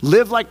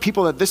 Live like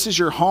people that this is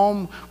your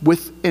home,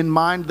 with in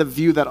mind the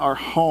view that our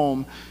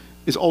home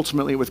is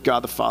ultimately with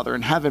God the Father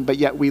in heaven, but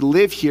yet we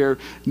live here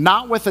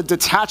not with a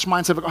detached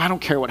mindset of, I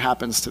don't care what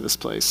happens to this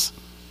place,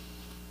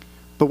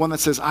 but one that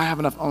says, I have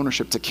enough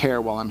ownership to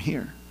care while I'm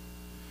here.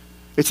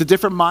 It's a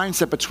different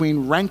mindset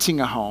between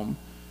renting a home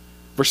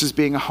versus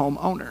being a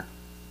homeowner.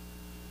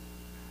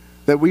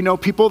 That we know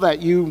people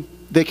that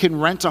they can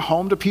rent a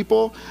home to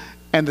people,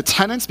 and the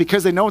tenants,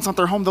 because they know it's not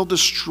their home, they'll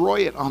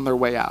destroy it on their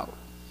way out.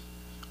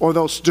 Or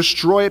they'll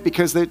destroy it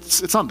because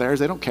it's not theirs,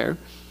 they don't care.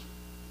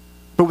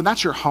 But when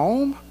that's your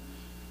home,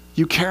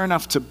 you care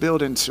enough to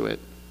build into it.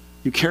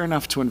 You care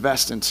enough to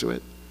invest into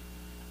it.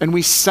 And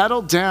we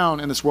settle down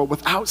in this world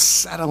without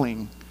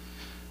settling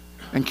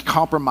and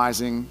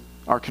compromising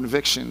our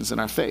convictions and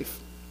our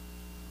faith.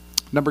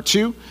 Number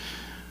 2,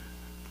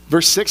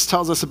 verse 6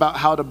 tells us about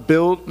how to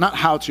build, not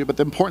how to, but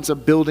the importance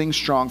of building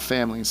strong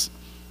families.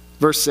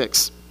 Verse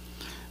 6,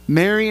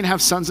 marry and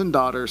have sons and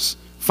daughters,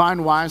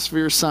 Find wives for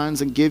your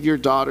sons and give your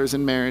daughters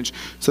in marriage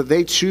so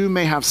they too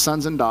may have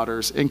sons and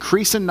daughters.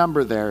 Increase in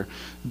number there,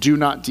 do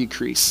not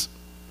decrease.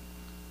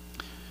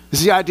 This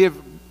is the idea of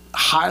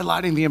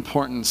highlighting the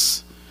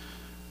importance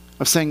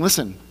of saying,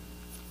 listen,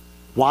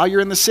 while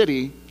you're in the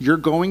city, you're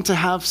going to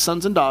have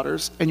sons and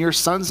daughters, and your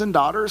sons and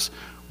daughters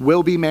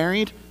will be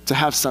married to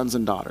have sons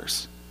and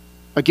daughters.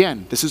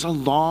 Again, this is a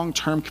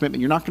long-term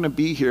commitment. You're not going to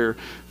be here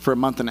for a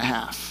month and a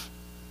half,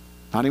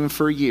 not even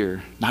for a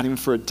year, not even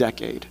for a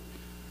decade.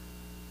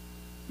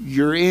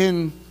 You're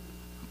in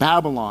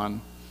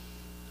Babylon,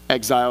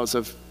 exiles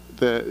of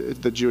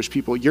the Jewish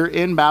people. You're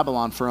in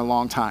Babylon for a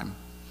long time.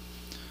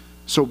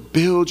 So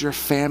build your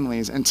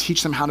families and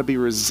teach them how to be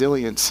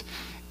resilient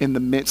in the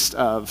midst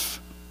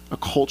of a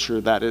culture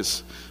that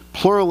is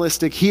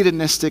pluralistic,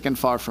 hedonistic, and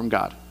far from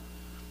God.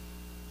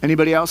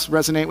 Anybody else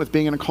resonate with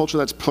being in a culture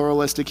that's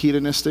pluralistic,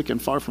 hedonistic,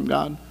 and far from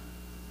God?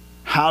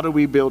 How do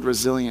we build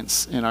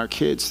resilience in our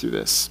kids through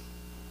this?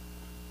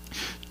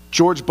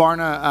 George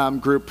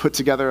Barna group put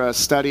together a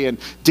study, and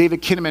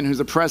David Kinnaman, who's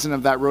the president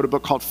of that, wrote a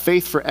book called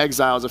Faith for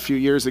Exiles a few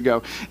years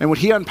ago. And what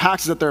he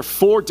unpacks is that there are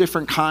 4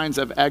 different kinds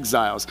of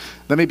exiles.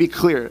 Let me be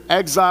clear.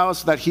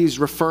 Exiles that he's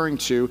referring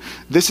to,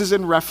 this is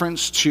in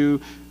reference to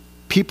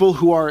people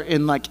who are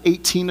in like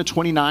 18 to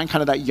 29,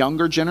 kind of that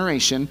younger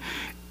generation,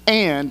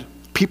 and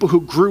people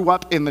who grew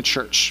up in the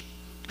church,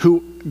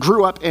 who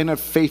grew up in a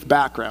faith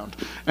background.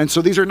 And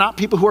so these are not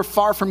people who are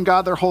far from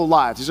God their whole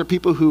lives. These are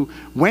people who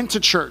went to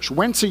church,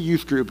 went to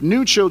youth group,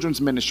 knew children's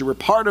ministry, were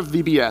part of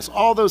VBS,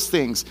 all those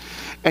things.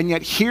 And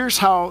yet here's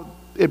how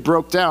it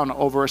broke down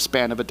over a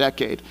span of a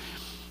decade.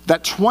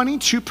 That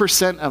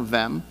 22% of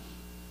them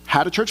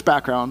had a church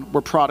background,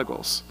 were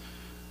prodigals.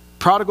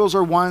 Prodigals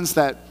are ones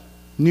that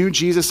knew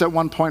Jesus at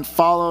one point,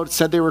 followed,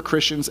 said they were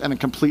Christians, and then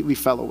completely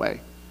fell away.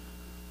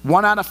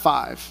 1 out of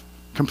 5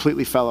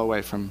 completely fell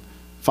away from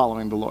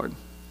following the Lord.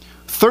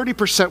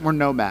 30% were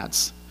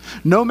nomads.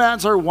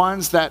 Nomads are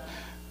ones that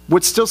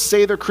would still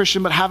say they're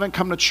Christian but haven't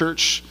come to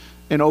church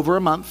in over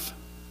a month,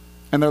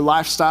 and their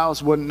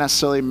lifestyles wouldn't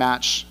necessarily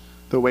match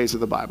the ways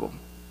of the Bible.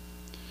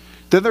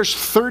 Then there's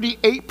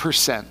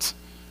 38%,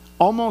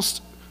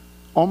 almost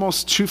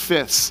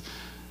 2/5,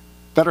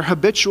 that are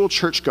habitual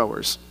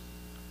churchgoers.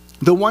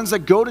 The ones that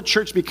go to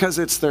church because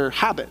it's their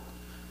habit.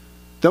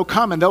 They'll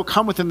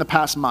come within the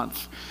past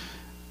month.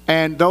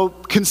 And they'll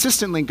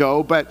consistently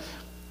go, but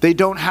they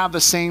don't have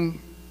the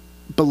same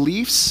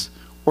beliefs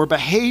or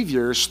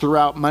behaviors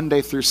throughout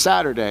Monday through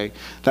Saturday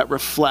that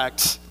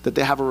reflect that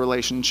they have a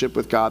relationship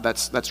with God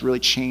that's really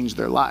changed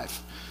their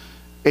life.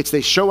 It's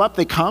they show up,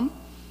 they come,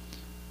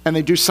 and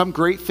they do some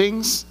great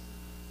things,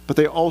 but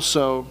they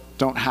also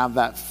don't have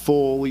that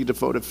fully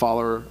devoted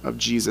follower of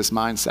Jesus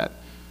mindset.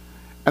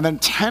 And then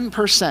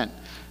 10%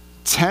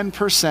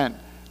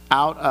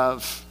 out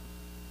of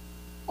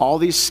all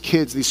these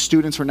kids, these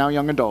students who are now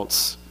young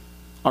adults,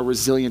 are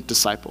resilient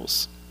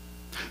disciples.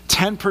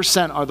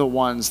 10% are the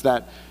ones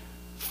that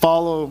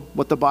follow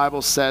what the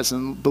Bible says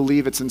and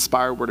believe it's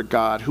inspired word of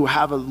God, who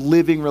have a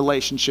living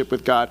relationship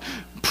with God,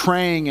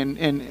 praying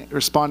and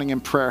responding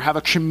in prayer, have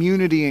a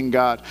community in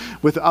God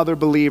with other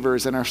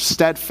believers and are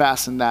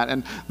steadfast in that,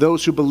 and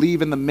those who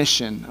believe in the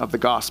mission of the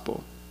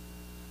gospel.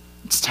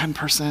 It's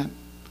 10%.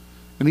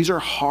 And these are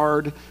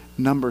hard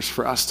numbers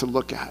for us to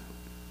look at.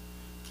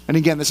 And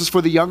again, this is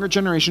for the younger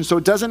generation, so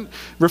it doesn't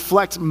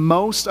reflect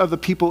most of the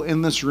people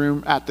in this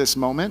room at this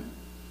moment.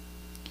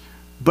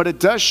 But it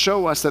does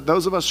show us that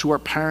those of us who are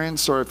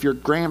parents, or if you're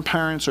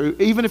grandparents, or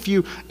even if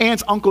you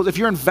aunts, uncles, if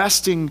you're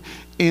investing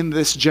in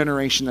this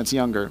generation that's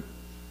younger,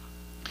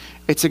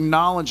 it's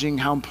acknowledging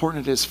how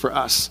important it is for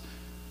us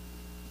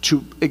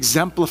to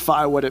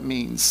exemplify what it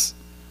means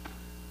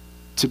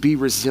to be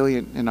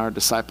resilient in our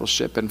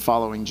discipleship and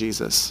following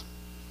Jesus.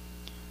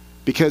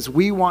 Because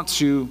we want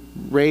to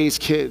raise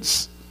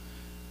kids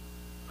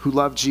who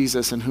love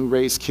Jesus and who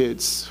raise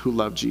kids who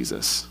love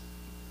Jesus.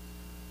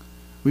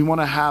 We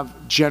want to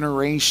have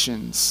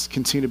generations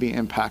continue to be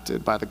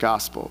impacted by the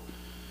gospel.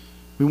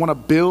 We want to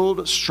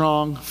build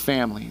strong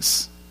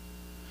families.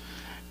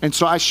 And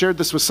so I shared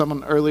this with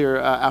someone earlier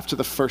after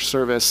the first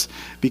service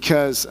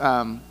because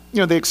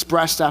they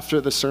expressed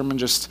after the sermon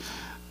just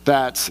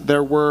that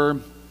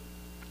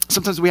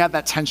sometimes we have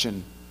that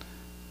tension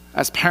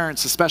as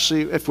parents,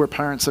 especially if we're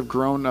parents of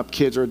grown-up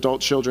kids or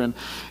adult children,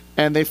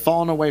 and they've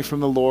fallen away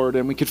from the Lord,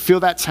 and we could feel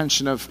that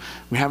tension of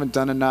we haven't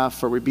done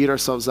enough, or we beat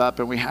ourselves up,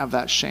 and we have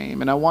that shame.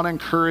 And I want to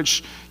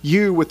encourage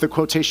you with the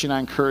quotation I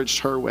encouraged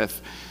her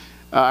with.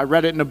 I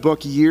read it in a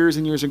book years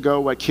and years ago,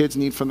 What Kids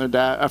Need from their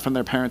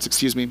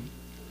Parents.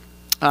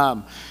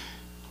 And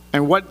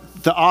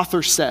what the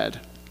author said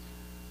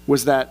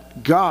was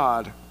that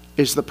God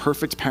is the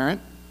perfect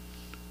parent,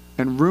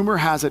 and rumor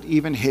has it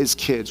even his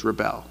kids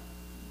rebel.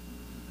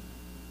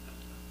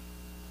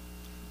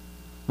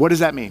 What does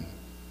that mean?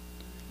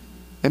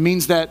 It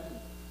means that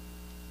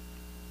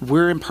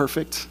we're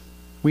imperfect.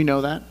 We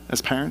know that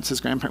as parents, as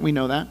grandparents, we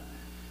know that.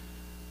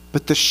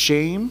 But the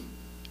shame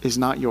is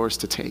not yours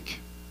to take.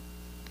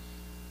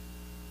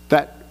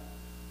 That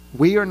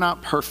we are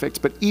not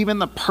perfect, but even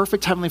the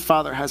perfect Heavenly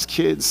Father has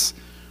kids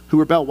who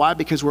rebel. Why?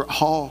 Because we're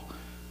all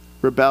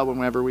rebel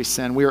whenever we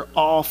sin. We are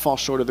all fall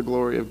short of the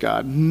glory of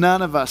God.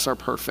 None of us are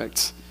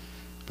perfect.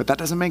 But that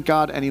doesn't make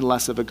God any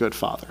less of a good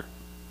father.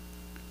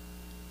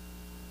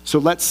 So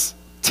let's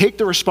take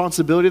the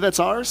responsibility that's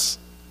ours,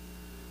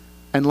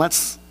 and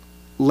let's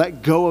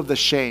let go of the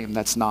shame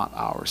that's not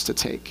ours to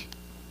take.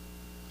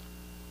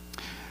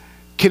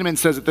 Kinnaman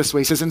says it this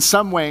way. He says, in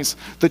some ways,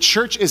 the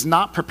church is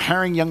not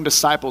preparing young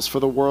disciples for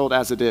the world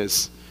as it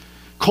is.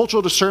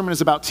 Cultural discernment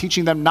is about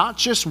teaching them not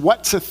just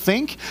what to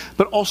think,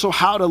 but also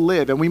how to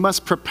live. And we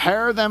must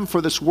prepare them for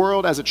this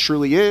world as it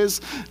truly is,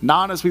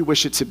 not as we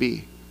wish it to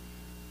be.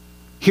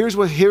 Here's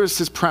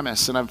his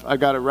premise, and I've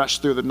got to rush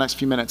through the next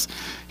few minutes.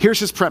 Here's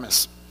his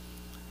premise.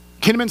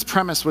 Kinnaman's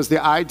premise was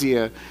the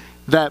idea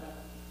that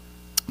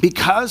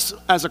because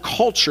as a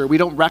culture we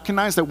don't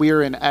recognize that we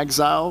are in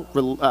exile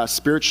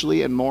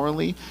spiritually and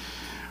morally,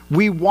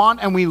 we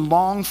want and we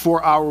long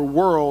for our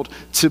world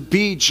to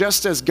be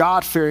just as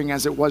God-fearing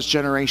as it was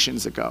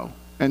generations ago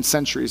and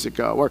centuries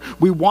ago. Or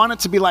we want it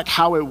to be like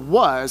how it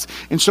was,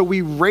 and so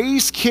we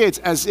raise kids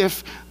as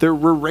if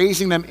we're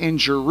raising them in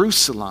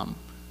Jerusalem.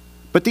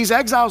 But these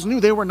exiles knew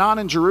they were not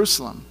in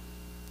Jerusalem.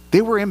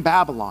 They were in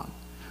Babylon.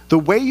 The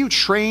way you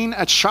train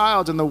a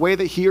child and the way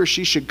that he or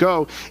she should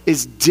go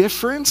is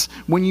different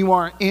when you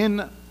are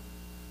in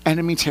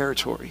enemy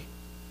territory.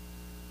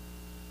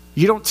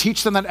 You don't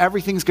teach them that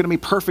everything's going to be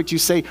perfect. You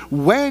say,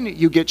 when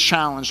you get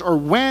challenged or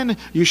when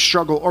you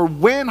struggle or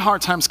when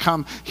hard times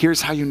come,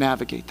 here's how you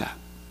navigate that.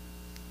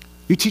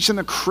 You teach them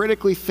to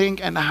critically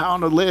think and how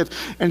to live.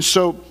 And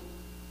so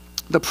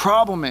the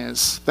problem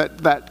is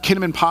that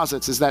Kinnaman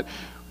posits is that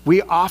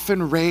we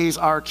often raise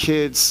our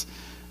kids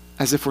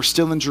as if we're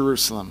still in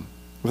Jerusalem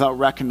without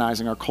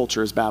recognizing our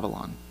culture as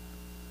Babylon.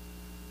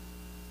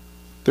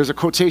 There's a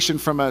quotation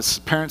from a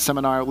parent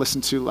seminar I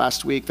listened to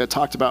last week that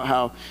talked about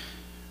how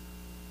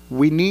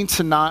we need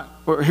to not,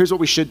 or here's what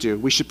we should do.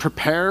 We should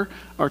prepare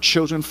our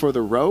children for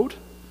the road,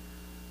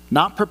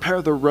 not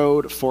prepare the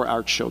road for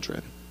our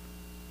children.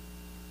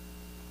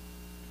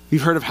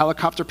 You've heard of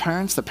helicopter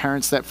parents, the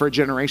parents that for a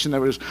generation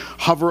that would just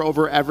hover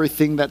over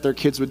everything that their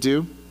kids would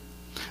do.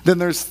 Then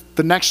there's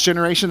the next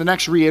generation, the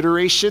next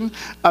reiteration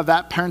of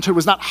that parenthood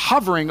was not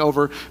hovering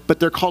over, but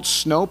they're called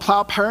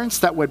snowplow parents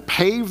that would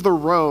pave the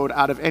road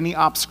out of any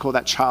obstacle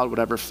that child would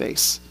ever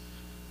face.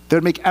 They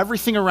would make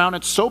everything around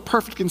it so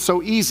perfect and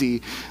so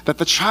easy that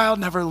the child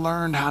never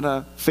learned how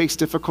to face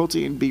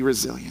difficulty and be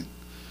resilient.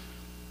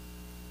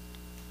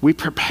 We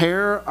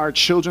prepare our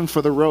children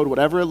for the road,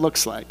 whatever it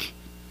looks like.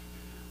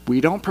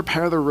 We don't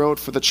prepare the road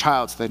for the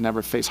child so they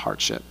never face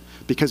hardship.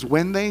 Because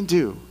when they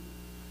do,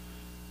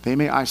 they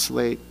may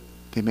isolate,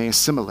 they may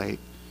assimilate,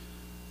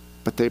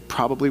 but they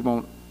probably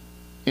won't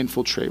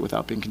infiltrate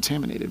without being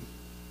contaminated.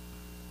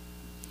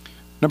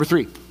 Number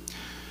 3.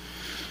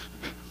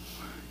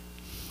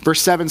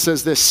 Verse 7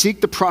 says this,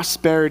 seek the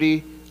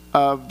prosperity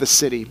of the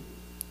city.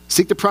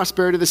 Seek the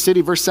prosperity of the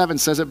city. Verse 7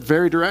 says it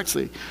very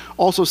directly.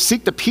 Also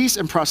seek the peace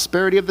and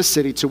prosperity of the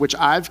city to which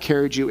I've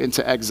carried you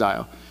into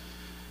exile.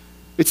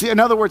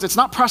 In other words, it's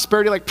not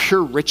prosperity like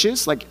pure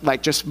riches,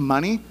 like just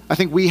money. I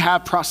think we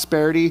have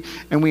prosperity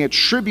and we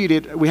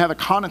have a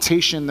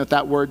connotation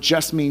that word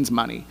just means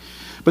money.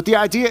 But the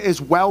idea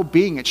is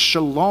well-being, it's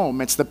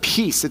shalom, it's the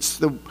peace,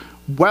 it's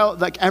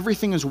like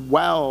everything is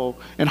well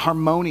and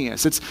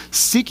harmonious. It's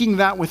seeking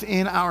that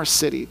within our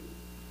city.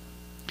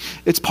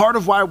 It's part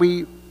of why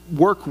we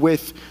work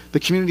with the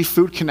Community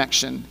Food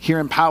Connection here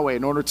in Poway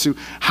in order to,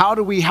 how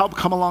do we help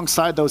come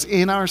alongside those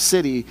in our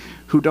city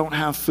who don't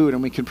have food,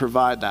 and we can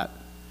provide that.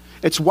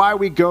 It's why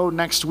we go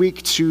next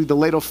week to the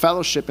Lato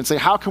Fellowship and say,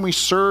 how can we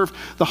serve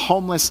the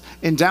homeless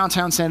in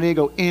downtown San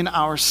Diego in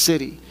our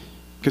city?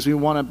 Because we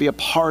want to be a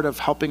part of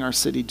helping our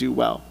city do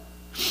well.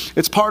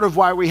 It's part of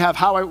why we have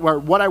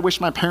What I Wish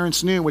My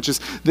Parents Knew, which is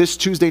this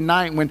Tuesday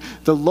night when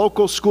the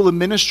local school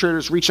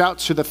administrators reach out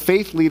to the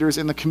faith leaders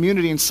in the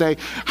community and say,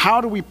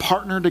 how do we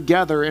partner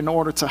together in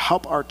order to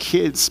help our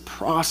kids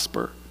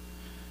prosper?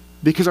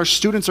 Because our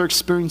students are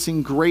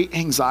experiencing great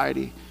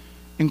anxiety,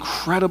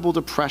 incredible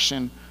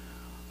depression,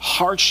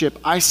 hardship,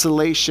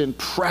 isolation,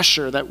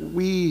 pressure that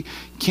we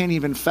can't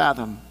even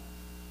fathom.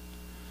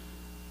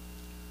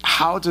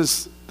 How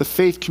does the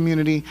faith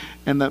community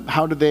and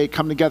how do they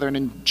come together? And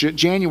in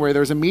January, there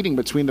was a meeting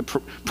between the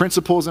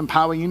principals in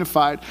Poway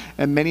Unified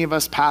and many of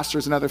us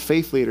pastors and other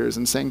faith leaders,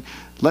 and saying,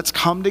 let's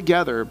come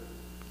together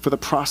for the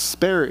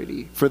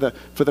prosperity, for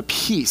the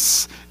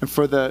peace, and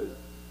for the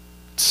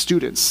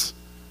students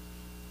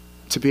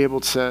to be able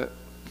to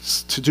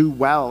do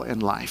well in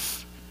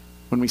life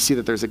when we see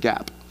that there's a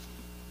gap.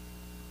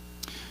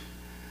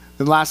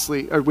 And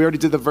lastly, we already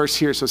did the verse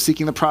here, so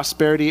seeking the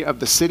prosperity of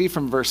the city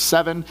from verse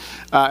 7.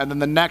 And then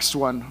the next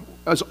one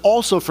is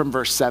also from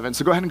verse 7.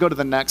 So go ahead and go to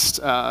the next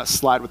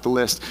slide with the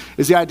list,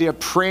 is the idea of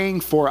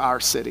praying for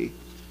our city.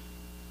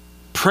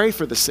 Pray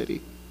for the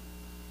city.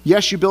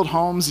 Yes, you build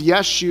homes.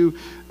 Yes, you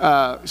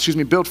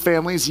build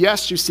families.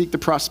 Yes, you seek the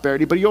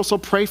prosperity, but you also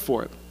pray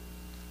for it.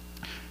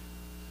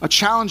 A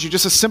challenge,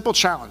 just a simple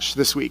challenge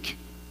this week.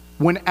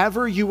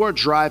 Whenever you are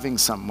driving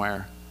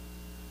somewhere,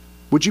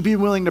 Would you be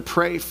willing to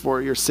pray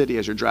for your city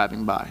as you're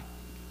driving by?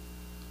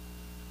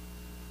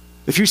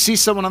 If you see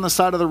someone on the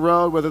side of the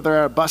road, whether they're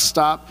at a bus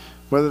stop,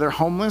 whether they're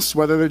homeless,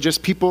 whether they're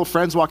just people,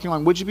 friends walking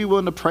along, would you be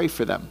willing to pray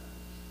for them?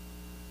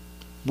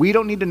 We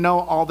don't need to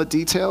know all the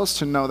details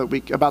to know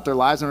about their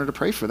lives in order to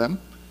pray for them.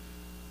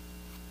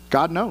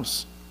 God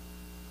knows.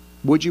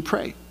 Would you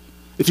pray?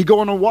 If you go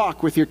on a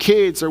walk with your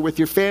kids or with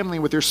your family,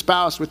 with your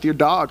spouse, with your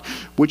dog,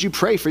 would you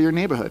pray for your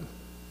neighborhood?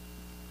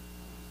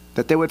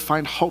 That they would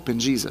find hope in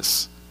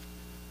Jesus.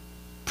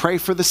 Pray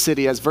for the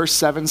city, as verse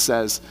 7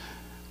 says.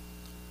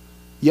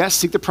 Yes,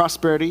 seek the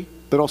prosperity,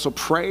 but also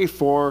pray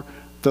to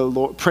the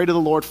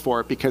Lord for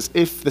it, because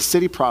if the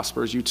city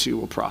prospers, you too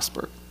will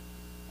prosper.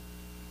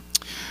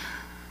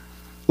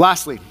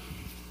 Lastly,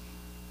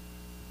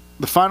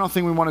 the final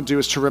thing we want to do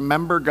is to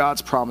remember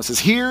God's promises.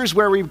 Here's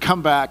where we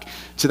come back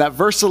to that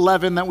verse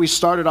 11 that we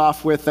started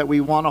off with, that we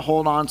want to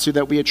hold on to,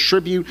 that we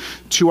attribute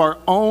to our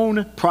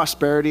own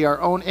prosperity, our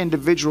own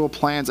individual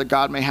plans that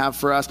God may have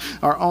for us,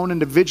 our own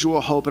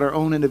individual hope and our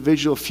own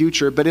individual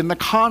future. But in the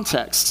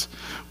context,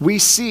 we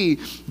see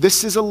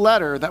this is a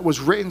letter that was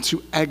written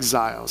to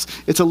exiles.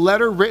 It's a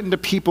letter written to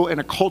people in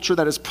a culture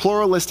that is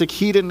pluralistic,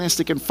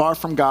 hedonistic, and far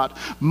from God,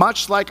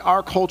 much like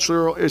our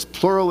culture is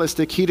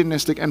pluralistic,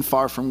 hedonistic, and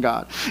far from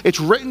God.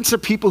 It's written to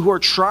people who are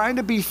trying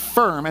to be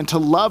firm and to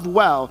love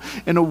well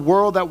in a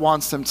world that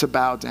wants them to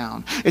bow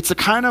down. It's the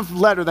kind of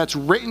letter that's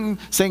written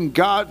saying,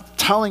 God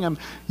telling them,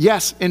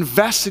 yes,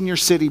 invest in your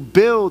city,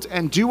 build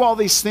and do all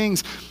these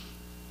things.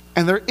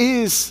 And there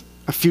is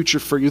a future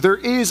for you. There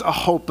is a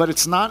hope, but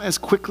it's not as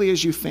quickly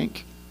as you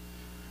think.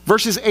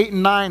 Verses 8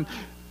 and 9,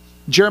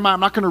 Jeremiah, I'm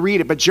not going to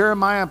read it, but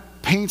Jeremiah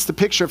paints the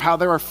picture of how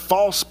there are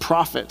false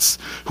prophets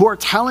who are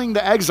telling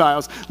the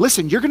exiles,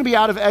 listen, you're going to be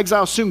out of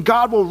exile soon.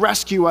 God will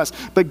rescue us.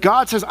 But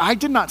God says, I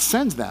did not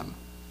send them.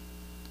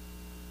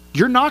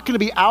 You're not going to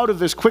be out of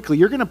this quickly.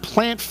 You're going to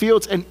plant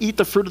fields and eat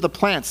the fruit of the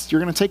plants. You're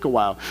going to take a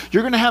while.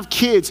 You're going to have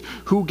kids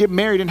who get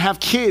married and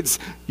have kids.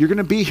 You're going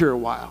to be here a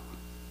while.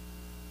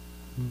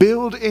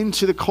 Build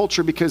into the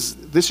culture, because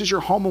this is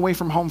your home away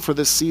from home for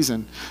this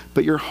season,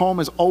 but your home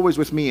is always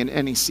with me in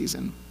any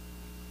season.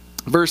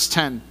 Verse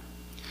 10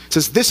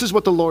 says, this is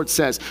what the Lord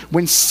says.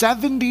 When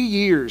 70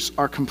 years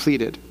are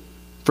completed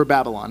for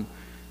Babylon,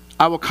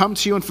 I will come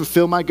to you and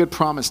fulfill my good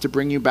promise to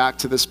bring you back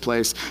to this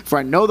place. For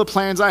I know the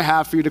plans I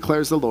have for you,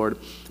 declares the Lord.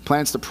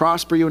 Plans to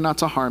prosper you and not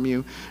to harm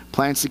you.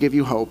 Plans to give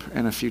you hope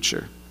and a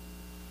future.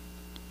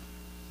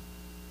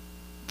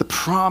 The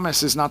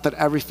promise is not that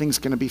everything's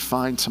going to be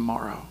fine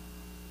tomorrow.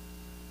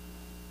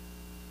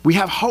 We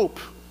have hope.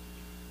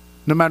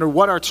 No matter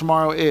what our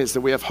tomorrow is,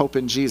 that we have hope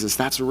in Jesus.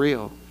 That's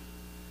real.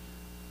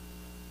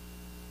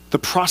 The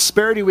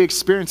prosperity we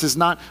experience is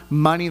not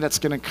money that's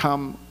going to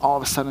come all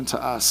of a sudden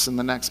to us in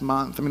the next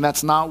month. I mean,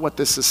 that's not what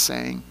this is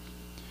saying.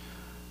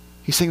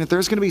 He's saying that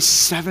there's going to be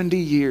 70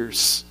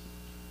 years.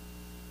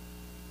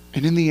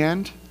 And in the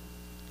end,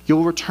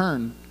 you'll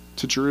return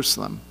to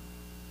Jerusalem.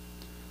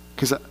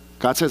 Because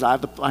God says,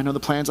 I know the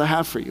plans I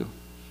have for you.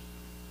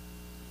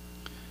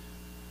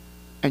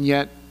 And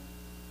yet,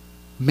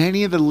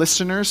 many of the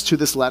listeners to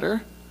this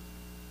letter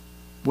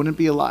wouldn't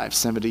be alive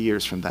 70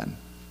 years from then.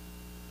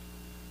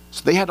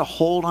 So they had to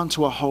hold on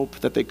to a hope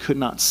that they could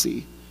not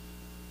see.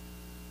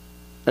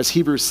 As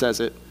Hebrews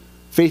says it,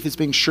 faith is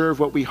being sure of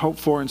what we hope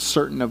for and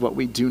certain of what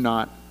we do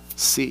not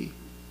see.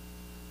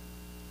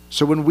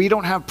 So when we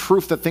don't have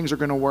proof that things are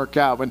going to work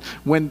out,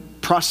 when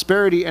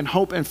prosperity and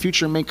hope and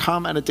future may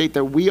come at a date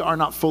that we are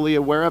not fully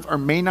aware of or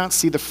may not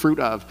see the fruit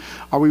of,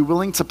 are we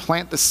willing to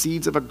plant the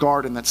seeds of a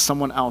garden that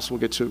someone else will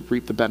get to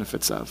reap the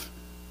benefits of?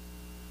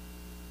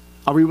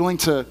 Are we willing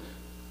to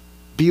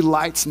be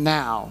lights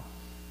now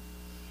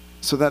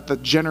so that the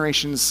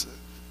generations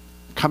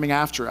coming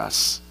after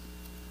us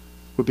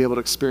would be able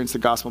to experience the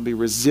gospel and be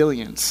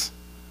resilient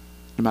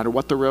no matter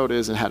what the road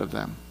is ahead of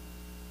them?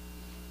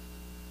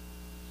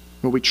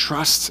 Will we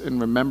trust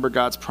and remember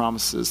God's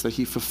promises, that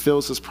he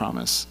fulfills his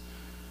promise,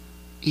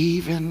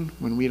 even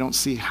when we don't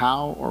see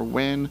how or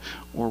when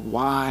or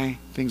why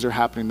things are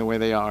happening the way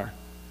they are?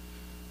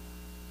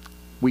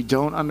 We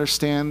don't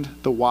understand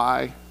the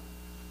why,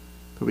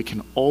 but we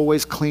can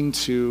always cling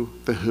to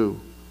the who.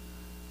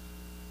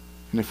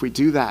 And if we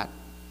do that,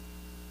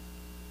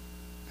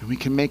 then we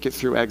can make it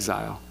through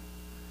exile,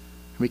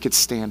 and we could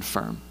stand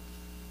firm.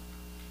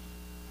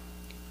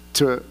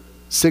 To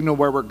signal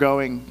where we're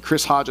going,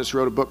 Chris Hodges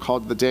wrote a book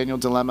called The Daniel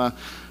Dilemma,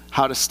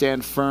 How to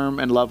Stand Firm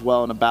and Love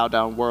Well in a Bow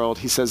Down World.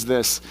 He says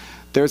this: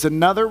 there's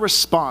another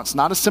response,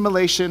 not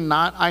assimilation,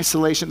 not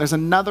isolation. There's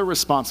another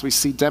response we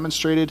see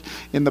demonstrated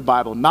in the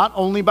Bible, not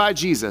only by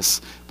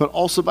Jesus, but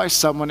also by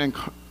someone in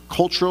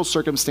cultural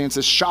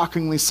circumstances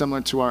shockingly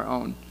similar to our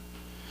own.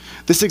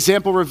 This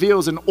example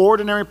reveals an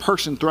ordinary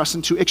person thrust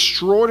into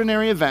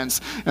extraordinary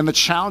events and the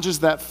challenges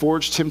that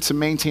forged him to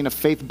maintain a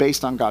faith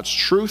based on God's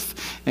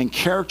truth and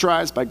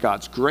characterized by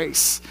God's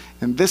grace.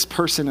 And this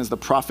person is the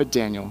prophet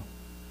Daniel,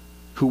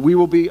 who we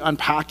will be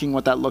unpacking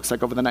what that looks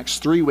like over the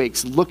next 3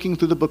 weeks, looking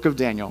through the book of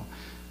Daniel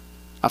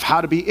of how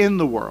to be in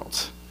the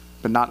world,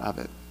 but not of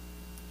it.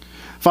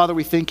 Father,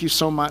 we thank you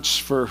so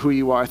much for who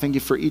you are. I thank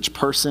you for each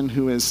person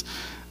who is,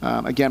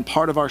 again,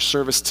 part of our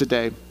service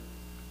today.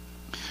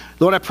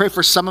 Lord, I pray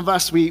for some of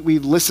us, we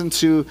listen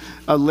to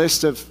a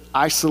list of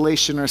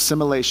isolation or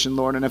assimilation,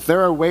 Lord, and if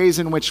there are ways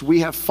in which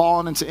we have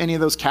fallen into any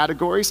of those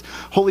categories,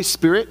 Holy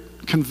Spirit,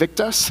 convict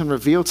us and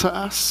reveal to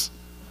us.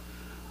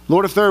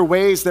 Lord, if there are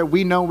ways that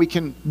we know we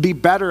can be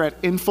better at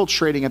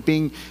infiltrating, at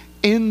being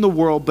in the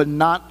world but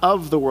not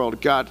of the world,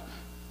 God,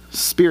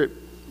 Spirit,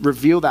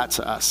 reveal that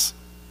to us.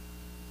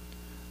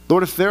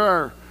 Lord, if there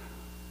are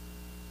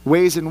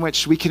ways in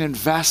which we can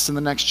invest in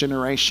the next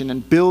generation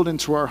and build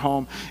into our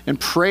home and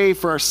pray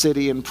for our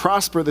city and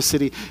prosper the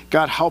city,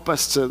 God, help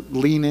us to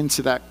lean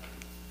into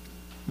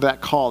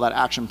that call, that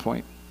action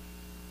point.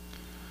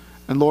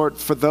 And Lord,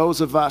 for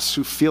those of us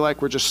who feel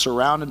like we're just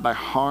surrounded by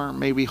harm,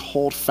 may we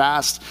hold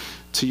fast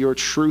to your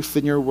truth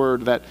and your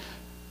word that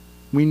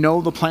we know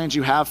the plans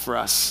you have for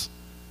us.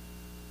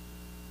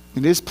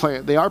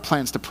 They are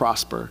plans to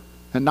prosper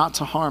and not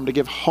to harm, to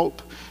give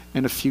hope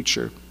and a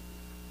future.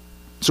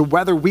 So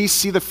whether we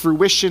see the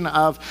fruition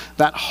of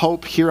that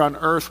hope here on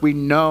earth, we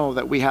know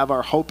that we have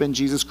our hope in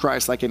Jesus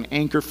Christ like an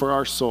anchor for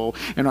our soul,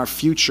 and our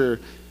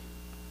future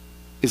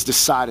is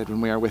decided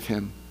when we are with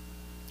him.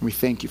 And we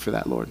thank you for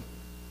that, Lord.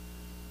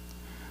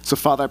 So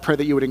Father, I pray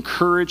that you would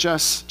encourage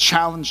us,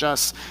 challenge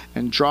us,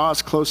 and draw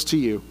us close to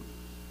you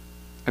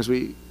as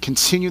we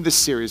continue this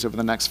series over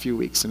the next few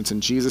weeks. And it's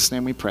in Jesus'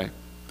 name we pray.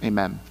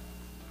 Amen.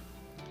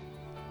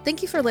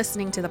 Thank you for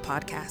listening to the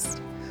podcast.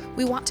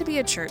 We want to be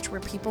a church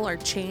where people are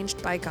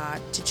changed by God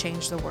to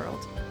change the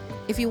world.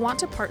 If you want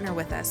to partner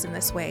with us in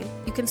this way,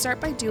 you can start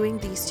by doing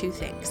these two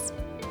things.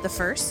 The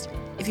first,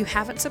 if you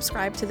haven't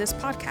subscribed to this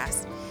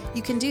podcast,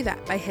 you can do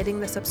that by hitting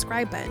the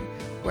subscribe button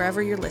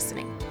wherever you're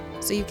listening,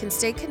 so you can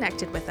stay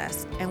connected with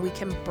us and we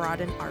can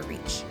broaden our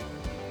reach.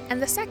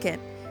 And the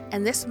second,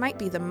 and this might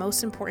be the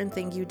most important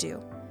thing you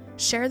do,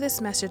 share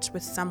this message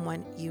with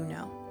someone you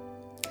know.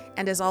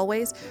 And as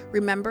always,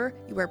 remember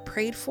you are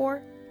prayed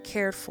for,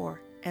 cared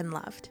for, and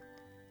loved.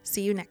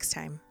 See you next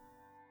time.